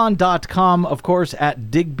at salon.com, of course,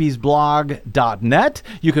 at digbysblog.net.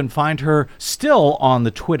 You can find her still on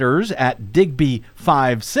the Twitters at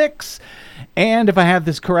Digby56. And if I have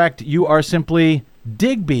this correct, you are simply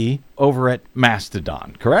Digby over at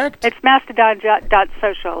Mastodon, correct? It's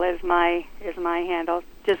mastodon.social is my handle.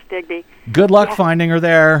 Just Digby. Good luck finding her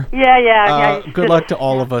there. Yeah. Good luck to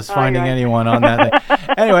all of us finding anyone on that thing.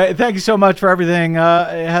 Anyway, thank you so much for everything.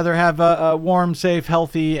 Heather, have a warm, safe,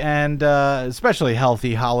 healthy, and especially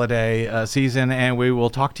healthy holiday season, and we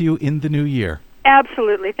will talk to you in the new year.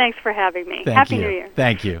 Absolutely. Thanks for having me. Happy New Year.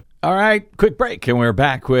 Thank you. All right, quick break, and we're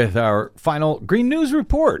back with our final Green News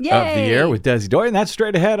Report of the year with Desi Doy, and that's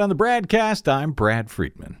straight ahead on the BradCast. I'm Brad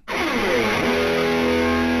Friedman.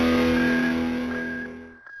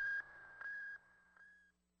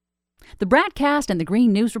 The BradCast and the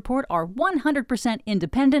Green News Report are 100%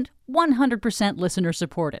 independent, 100%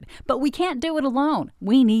 listener-supported. But we can't do it alone.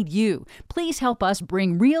 We need you. Please help us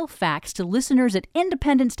bring real facts to listeners at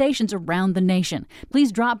independent stations around the nation.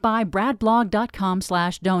 Please drop by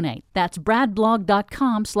bradblog.com/donate. That's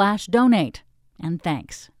bradblog.com/donate. And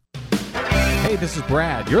thanks. Hey, this is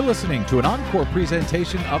Brad. You're listening to an encore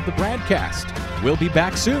presentation of the BradCast. We'll be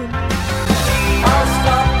back soon. I'll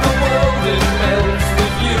stop the world and melt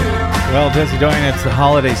with you. Well, Desi Doyen, it's the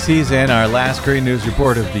holiday season, our last Green News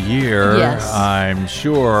Report of the year. Yes. I'm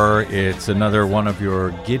sure it's another one of your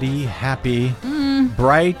giddy, happy,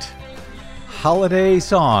 bright holiday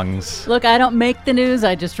songs. Look, I don't make the news,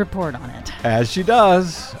 I just report on it. As she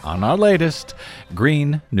does on our latest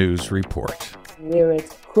Green News Report. We're at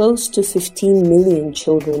close to 15 million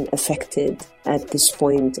children affected at this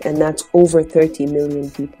point, and that's over 30 million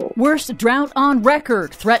people. Worst drought on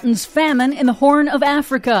record threatens famine in the Horn of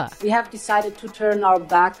Africa. We have decided to turn our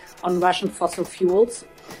back on Russian fossil fuels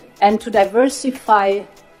and to diversify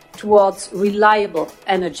towards reliable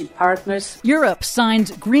energy partners. Europe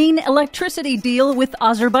signs green electricity deal with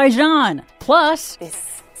Azerbaijan. Plus,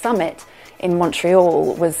 this summit in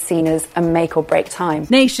Montreal was seen as a make-or-break time.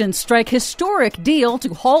 Nations strike historic deal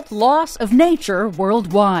to halt loss of nature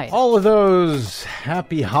worldwide. All of those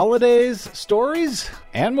happy holidays stories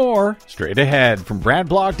and more straight ahead from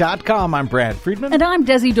BradBlog.com. I'm Brad Friedman. And I'm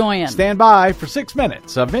Desi Doyen. Stand by for 6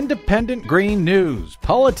 minutes of independent green news,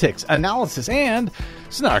 politics, analysis, and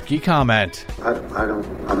snarky comment.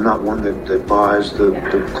 I'm not one that buys the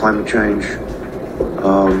climate change.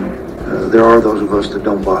 There are those of us that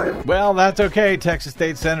don't buy it. Well, that's okay, Texas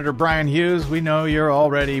State Senator Brian Hughes. We know you're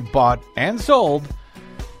already bought and sold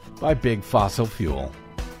by big fossil fuel.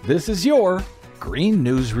 This is your Green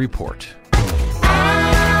News Report.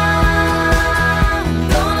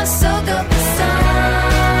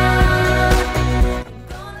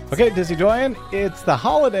 Okay, Desi Doyen, it's the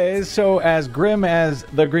holidays, so as grim as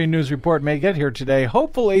the Green News Report may get here today,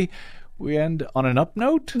 hopefully we end on an up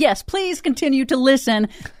note? Yes, please continue to listen.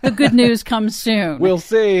 The good news comes soon. We'll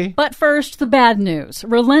see. But first, the bad news.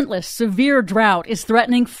 Relentless, severe drought is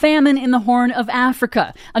threatening famine in the Horn of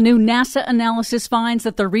Africa. A new NASA analysis finds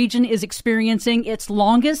that the region is experiencing its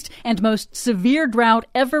longest and most severe drought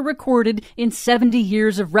ever recorded in 70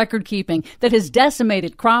 years of record keeping that has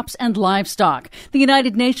decimated crops and livestock. The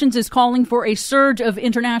United Nations is calling for a surge of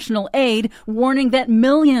international aid, warning that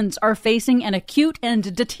millions are facing an acute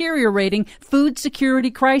and deteriorating food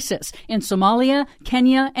security crisis in Somalia,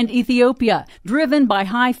 Kenya, and Ethiopia, driven by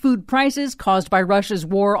high food prices caused by Russia's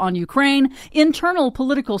war on Ukraine, internal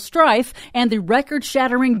political strife, and the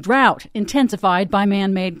record-shattering drought intensified by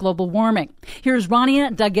man-made global warming. Here's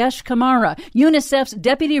Rania Dagesh Kamara, UNICEF's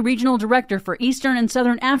Deputy Regional Director for Eastern and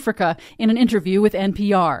Southern Africa, in an interview with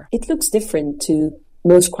NPR. It looks different to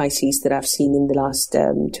most crises that I've seen in the last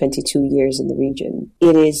 22 years in the region.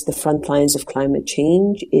 It is the front lines of climate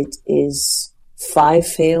change. It is 5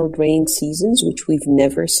 failed rain seasons, which we've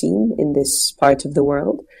never seen in this part of the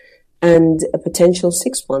world, and a potential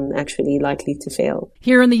 6th one actually likely to fail.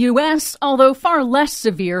 Here in the U.S., although far less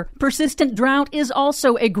severe, persistent drought is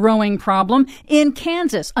also a growing problem. In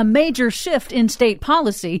Kansas, a major shift in state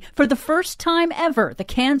policy. For the first time ever, the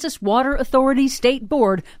Kansas Water Authority State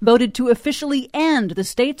Board voted to officially end the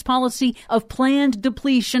state's policy of planned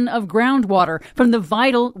depletion of groundwater from the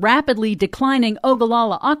vital, rapidly declining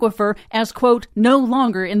Ogallala Aquifer as, quote, no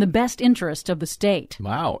longer in the best interest of the state.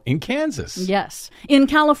 Wow, in Kansas. Yes. In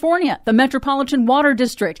California, the Metropolitan Water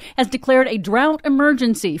District has declared a drought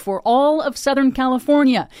emergency for all of Southern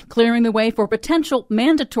California, clearing the way for potential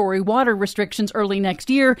mandatory water restrictions early next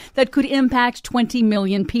year that could impact 20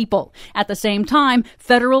 million people. At the same time,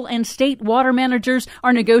 federal and state water managers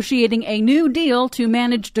are negotiating a new deal to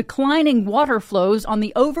manage declining water flows on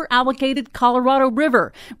the over-allocated Colorado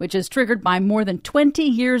River, which is triggered by more than 20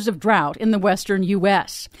 years of drought in the western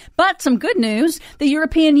U.S. But some good news. The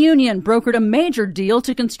European Union brokered a major deal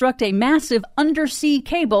to construct a massive undersea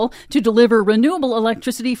cable to deliver renewable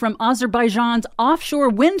electricity from Azerbaijan's offshore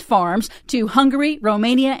wind farms to Hungary,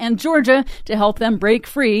 Romania, and Georgia to help them break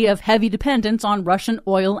free of heavy dependence on Russian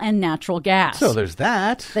oil and natural gas. So there's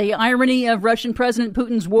that. The irony of Russian President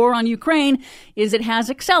Putin's war on Ukraine is it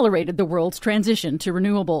has accelerated the world's transition to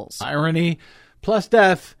renewables. Irony plus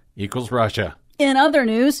death equals Russia. In other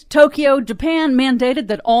news, Tokyo, Japan mandated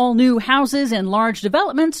that all new houses and large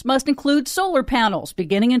developments must include solar panels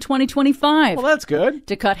beginning in 2025. Well, that's good.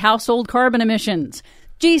 To cut household carbon emissions.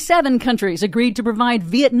 G7 countries agreed to provide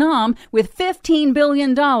Vietnam with $15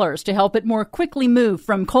 billion to help it more quickly move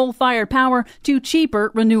from coal-fired power to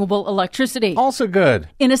cheaper renewable electricity. Also good.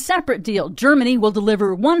 In a separate deal, Germany will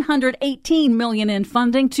deliver $118 million in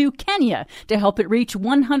funding to Kenya to help it reach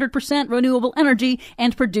 100% renewable energy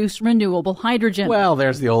and produce renewable hydrogen. Well,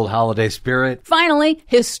 there's the old holiday spirit. Finally,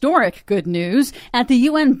 historic good news. At the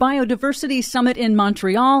UN Biodiversity Summit in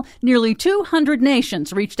Montreal, nearly 200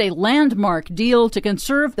 nations reached a landmark deal to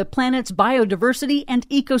conserve the planet's biodiversity and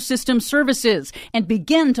ecosystem services and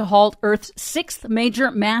begin to halt Earth's sixth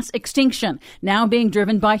major mass extinction, now being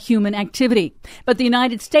driven by human activity. But the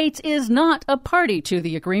United States is not a party to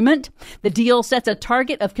the agreement. The deal sets a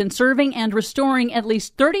target of conserving and restoring at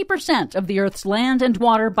least 30% of the Earth's land and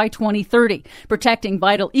water by 2030, protecting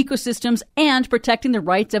vital ecosystems and protecting the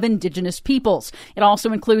rights of indigenous peoples. It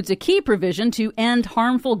also includes a key provision to end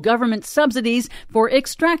harmful government subsidies for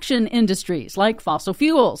extraction industries like fossil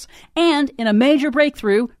fuels. And in a major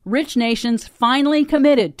breakthrough, rich nations finally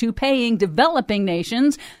committed to paying developing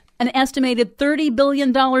nations an estimated $30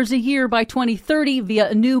 billion a year by 2030 via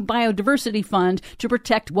a new biodiversity fund to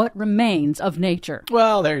protect what remains of nature.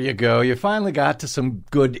 Well, there you go. You finally got to some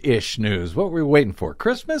good-ish news. What were we waiting for?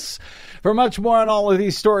 Christmas? For much more on all of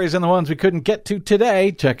these stories and the ones we couldn't get to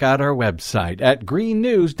today, check out our website at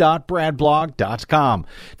greennews.bradblog.com.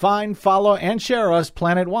 Find, follow, and share us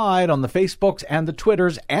planet-wide on the Facebooks and the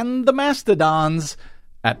Twitters and the Mastodons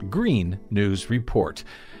at Green News Report.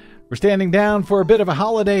 We're standing down for a bit of a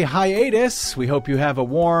holiday hiatus. We hope you have a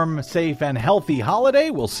warm, safe, and healthy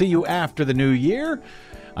holiday. We'll see you after the new year.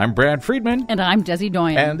 I'm Brad Friedman. And I'm Desi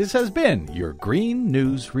Doyen. And this has been your Green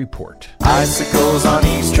News Report. Icicles on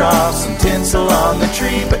eavesdrops and tinsel on the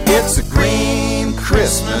tree, but it's a green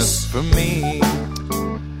Christmas for me.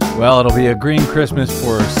 Well, it'll be a green Christmas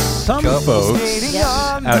for some folks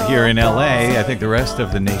out here in L.A. I think the rest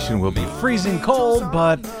of the nation will be freezing cold,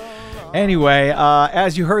 but anyway,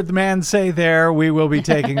 as you heard the man say there, we will be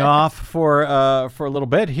taking off for a little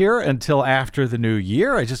bit here until after the new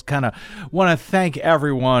year. I just kind of want to thank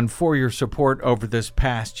everyone for your support over this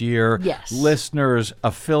past year. Yes. Listeners,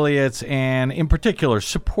 affiliates, and in particular,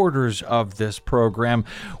 supporters of this program.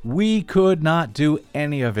 We could not do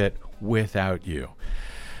any of it without you.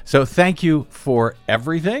 So thank you for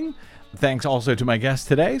everything. Thanks also to my guest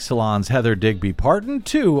today, Salon's Heather Digby Parton,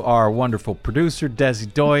 to our wonderful producer,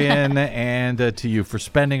 Desi Doyen, and to you for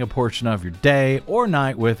spending a portion of your day or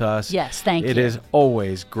night with us. Yes, thank you. It is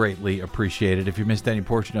always greatly appreciated. If you missed any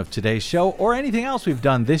portion of today's show or anything else we've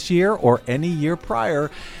done this year or any year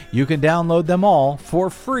prior, you can download them all for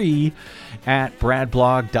free at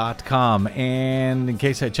bradblog.com. And in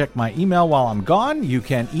case I check my email while I'm gone, you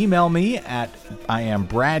can email me at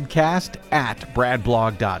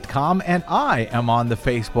IamBradCast@bradblog.com. And I am on the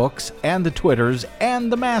Facebooks and the Twitters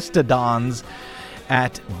and the Mastodons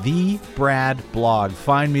at The Brad Blog.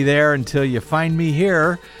 Find me there until you find me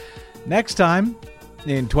here. Next time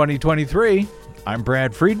in 2023, I'm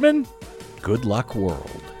Brad Friedman. Good luck,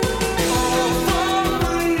 world.